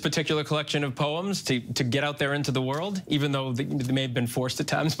collection of poems to get out there into the world, even though they may have been forced at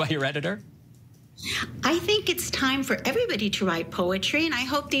times by your editor? I think it's time for everybody to write poetry, and I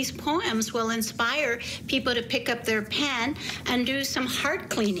hope these poems will inspire people to pick up their pen and do some heart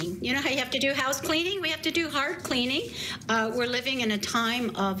cleaning. You know how you have to do house cleaning? We have to do heart cleaning. We're living in a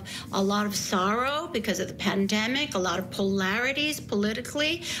time of a lot of sorrow because of the pandemic, a lot of polarities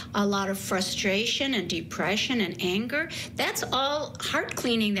politically, a lot of frustration and depression and anger. That's all heart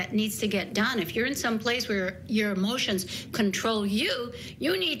cleaning that needs to get done. If you're in some place where your emotions control you,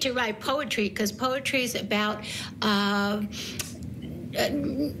 you need to write poetry, because poetry is about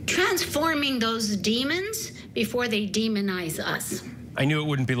transforming those demons before they demonize us. I knew it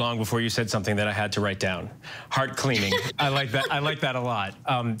wouldn't be long before you said something that I had to write down. Heart cleaning. I like that. I like that a lot.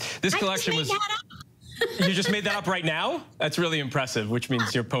 This collection was. You just made that up right now? That's really impressive, which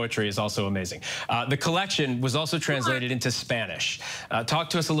means your poetry is also amazing. The collection was also translated into Spanish.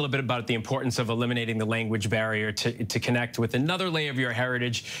 Talk to us a little bit about the importance of eliminating the language barrier to connect with another layer of your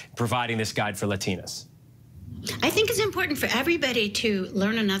heritage, providing this guide for Latinas. I think it's important for everybody to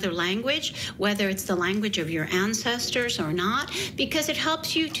learn another language, whether it's the language of your ancestors or not, because it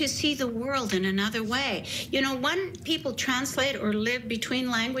helps you to see the world in another way. You know, when people translate or live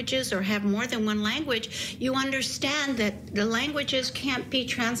between languages or have more than one language, you understand that the languages can't be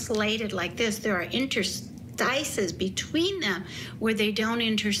translated like this. There are interstices between them where they don't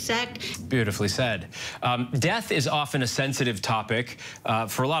intersect. Beautifully said. Death is often a sensitive topic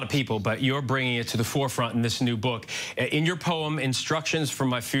for a lot of people, but you're bringing it to the forefront in this new book. In your poem, Instructions for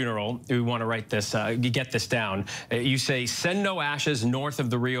My Funeral, we want to write this, get this down. You say, send no ashes north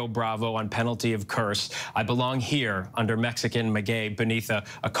of the Rio Bravo on penalty of curse. I belong here under Mexican maguey beneath a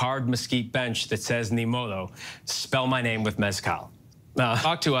carved mesquite bench that says ni modo. Spell my name with mezcal.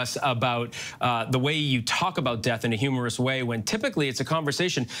 Talk to us about the way you talk about death in a humorous way, when typically it's a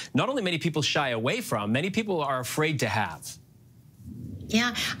conversation not only many people shy away from, many people are afraid to have.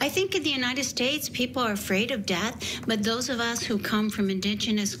 Yeah, I think in the United States, people are afraid of death, but those of us who come from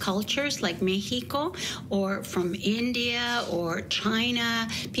indigenous cultures like Mexico or from India or China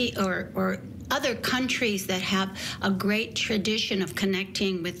or other countries that have a great tradition of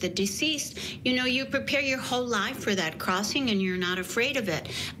connecting with the deceased, you know, you prepare your whole life for that crossing and you're not afraid of it.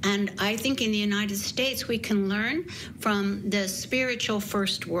 And I think in the United States, we can learn from the spiritual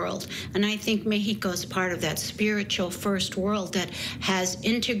first world. And I think Mexico is part of that spiritual first world that has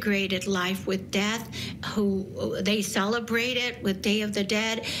integrated life with death, they celebrate it with Day of the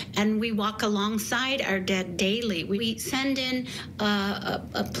Dead, and we walk alongside our dead daily. We send in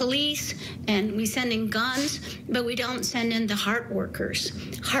a police and we send in guns, but we don't send in the heart workers.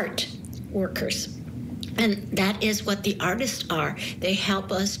 And that is what the artists are. They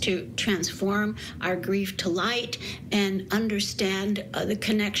help us to transform our grief to light and understand the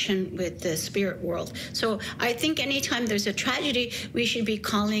connection with the spirit world. So I think anytime there's a tragedy, we should be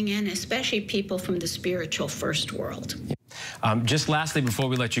calling in, especially people from the spiritual first world. Just lastly, before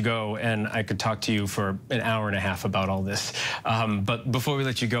we let you go, and I could talk to you for an hour and a half about all this, but before we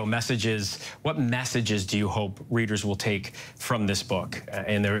let you go, what messages do you hope readers will take from this book?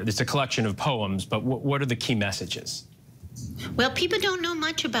 And it's a collection of poems, but what are the key messages? Well, people don't know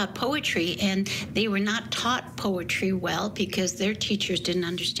much about poetry, and they were not taught poetry well because their teachers didn't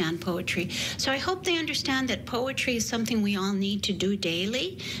understand poetry. So I hope they understand that poetry is something we all need to do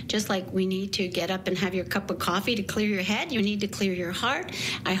daily, just like we need to get up and have your cup of coffee to clear your head. You need to clear your heart.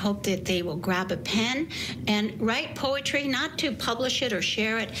 I hope that they will grab a pen and write poetry, not to publish it or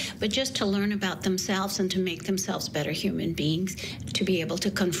share it, but just to learn about themselves and to make themselves better human beings, to be able to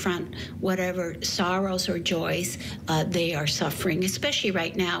confront whatever sorrows or joys they are suffering, especially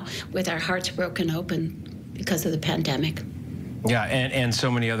right now with our hearts broken open because of the pandemic. Yeah, and so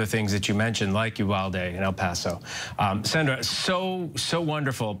many other things that you mentioned, like Uvalde and El Paso. Sandra, so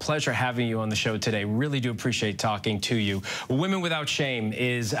wonderful. Pleasure having you on the show today. Really do appreciate talking to you. Women Without Shame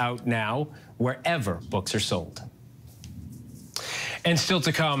is out now wherever books are sold. And still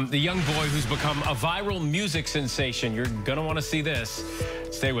to come, the young boy who's become a viral music sensation. You're going to want to see this.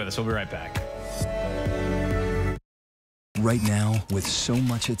 Stay with us. We'll be right back. Right now, with so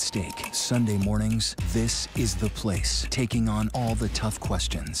much at stake, Sunday mornings, this is the place. Taking on all the tough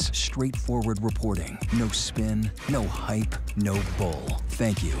questions, straightforward reporting, no spin, no hype, no bull.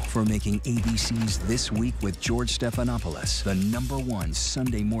 Thank you for making ABC's This Week with George Stephanopoulos the #1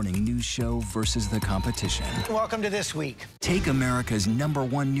 Sunday morning news show versus the competition. Welcome to This Week. Take America's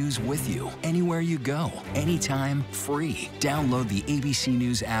 #1 news with you anywhere you go, anytime, free. Download the ABC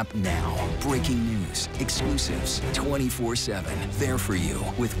News app now. Breaking news, exclusives, 24/7, there for you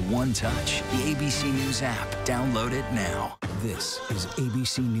with one touch. The ABC News app. Download it now. This is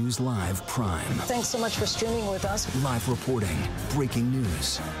ABC News Live Prime. Thanks so much for streaming with us. Live reporting, breaking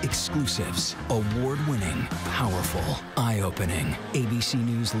news, exclusives, award-winning, powerful, eye-opening. ABC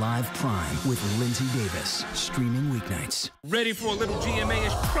News Live Prime with Lindsay Davis, streaming weeknights. Ready for a little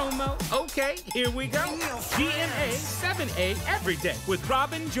GMA-ish promo? Okay, here we go. GMA 7A every day with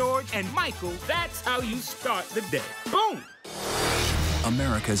Robin, George, and Michael. That's how you start the day. Boom!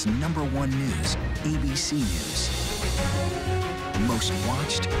 America's #1 news, ABC News. Most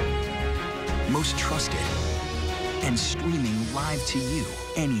watched, most trusted, and streaming live to you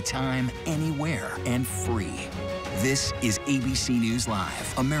anytime, anywhere, and free. This is ABC News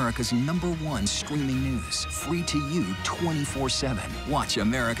Live, America's #1 streaming news, free to you 24/7. Watch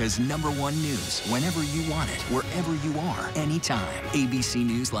America's #1 news whenever you want it, wherever you are, anytime. ABC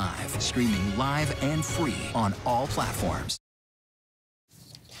News Live, streaming live and free on all platforms.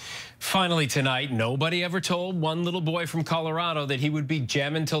 Finally tonight, nobody ever told one little boy from Colorado that he would be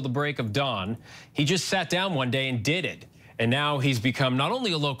jamming till the break of dawn. He just sat down one day and did it. And now he's become not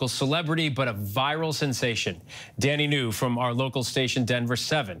only a local celebrity, but a viral sensation. Danny New from our local station, Denver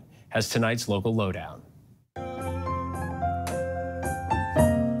 7, has tonight's local lowdown.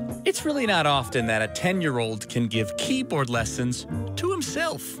 It's really not often that a 10-year-old can give keyboard lessons to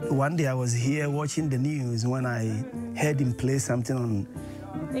himself. One day I was here watching the news when I heard him play something on,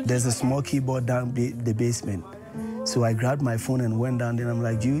 there's a small keyboard down the basement. So I grabbed my phone and went down there and I'm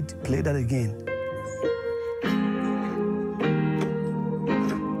like, Jude, play that again.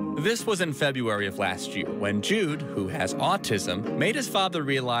 This was in February of last year when Jude, who has autism, made his father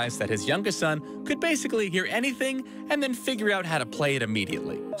realize that his youngest son could basically hear anything and then figure out how to play it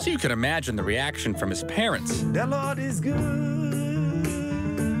immediately. So you can imagine the reaction from his parents. The Lord is good.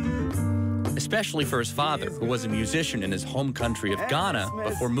 Especially for his father, who was a musician in his home country of Ghana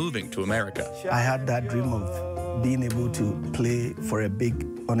before moving to America. I had that dream of being able to play for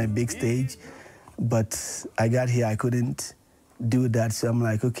on a big stage, but I got here, I couldn't do that, so I'm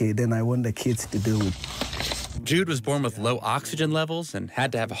like, okay, then I want the kids to do it. Jude was born with low oxygen levels and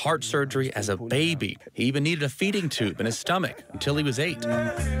had to have heart surgery as a baby. He even needed a feeding tube in his stomach until he was 8.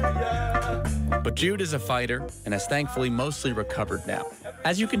 But Jude is a fighter and has thankfully mostly recovered now.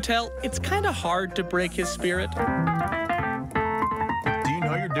 As you can tell, it's kind of hard to break his spirit. Do you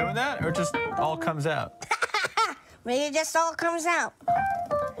know you're doing that, or it just all comes out? Maybe it just all comes out.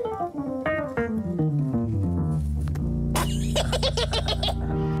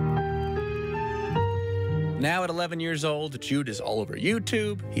 Now at 11 years old, Jude is all over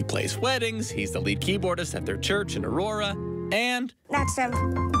YouTube. He plays weddings. He's the lead keyboardist at their church in Aurora. And that's him.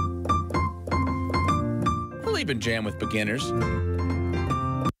 He'll even jam with beginners.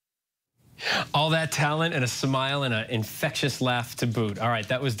 All that talent and a smile and an infectious laugh to boot. All right,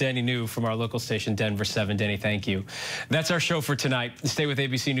 that was Danny New from our local station, Denver 7. Danny, thank you. That's our show for tonight. Stay with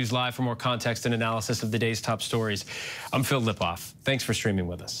ABC News Live for more context and analysis of the day's top stories. I'm Phil Lipoff. Thanks for streaming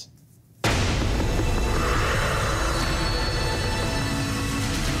with us.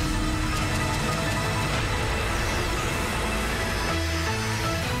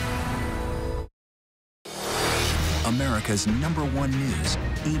 America's #1 news,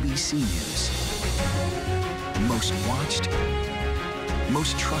 ABC News. Most most watched,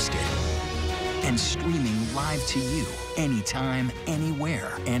 most trusted, and streaming live to you anytime,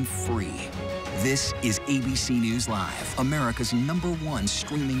 anywhere, and free. This is ABC News Live, America's #1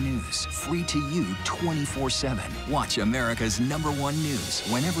 streaming news. Free to you 24/7. Watch America's #1 news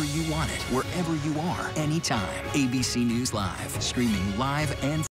whenever you want it, wherever you are, anytime. ABC News Live, streaming live and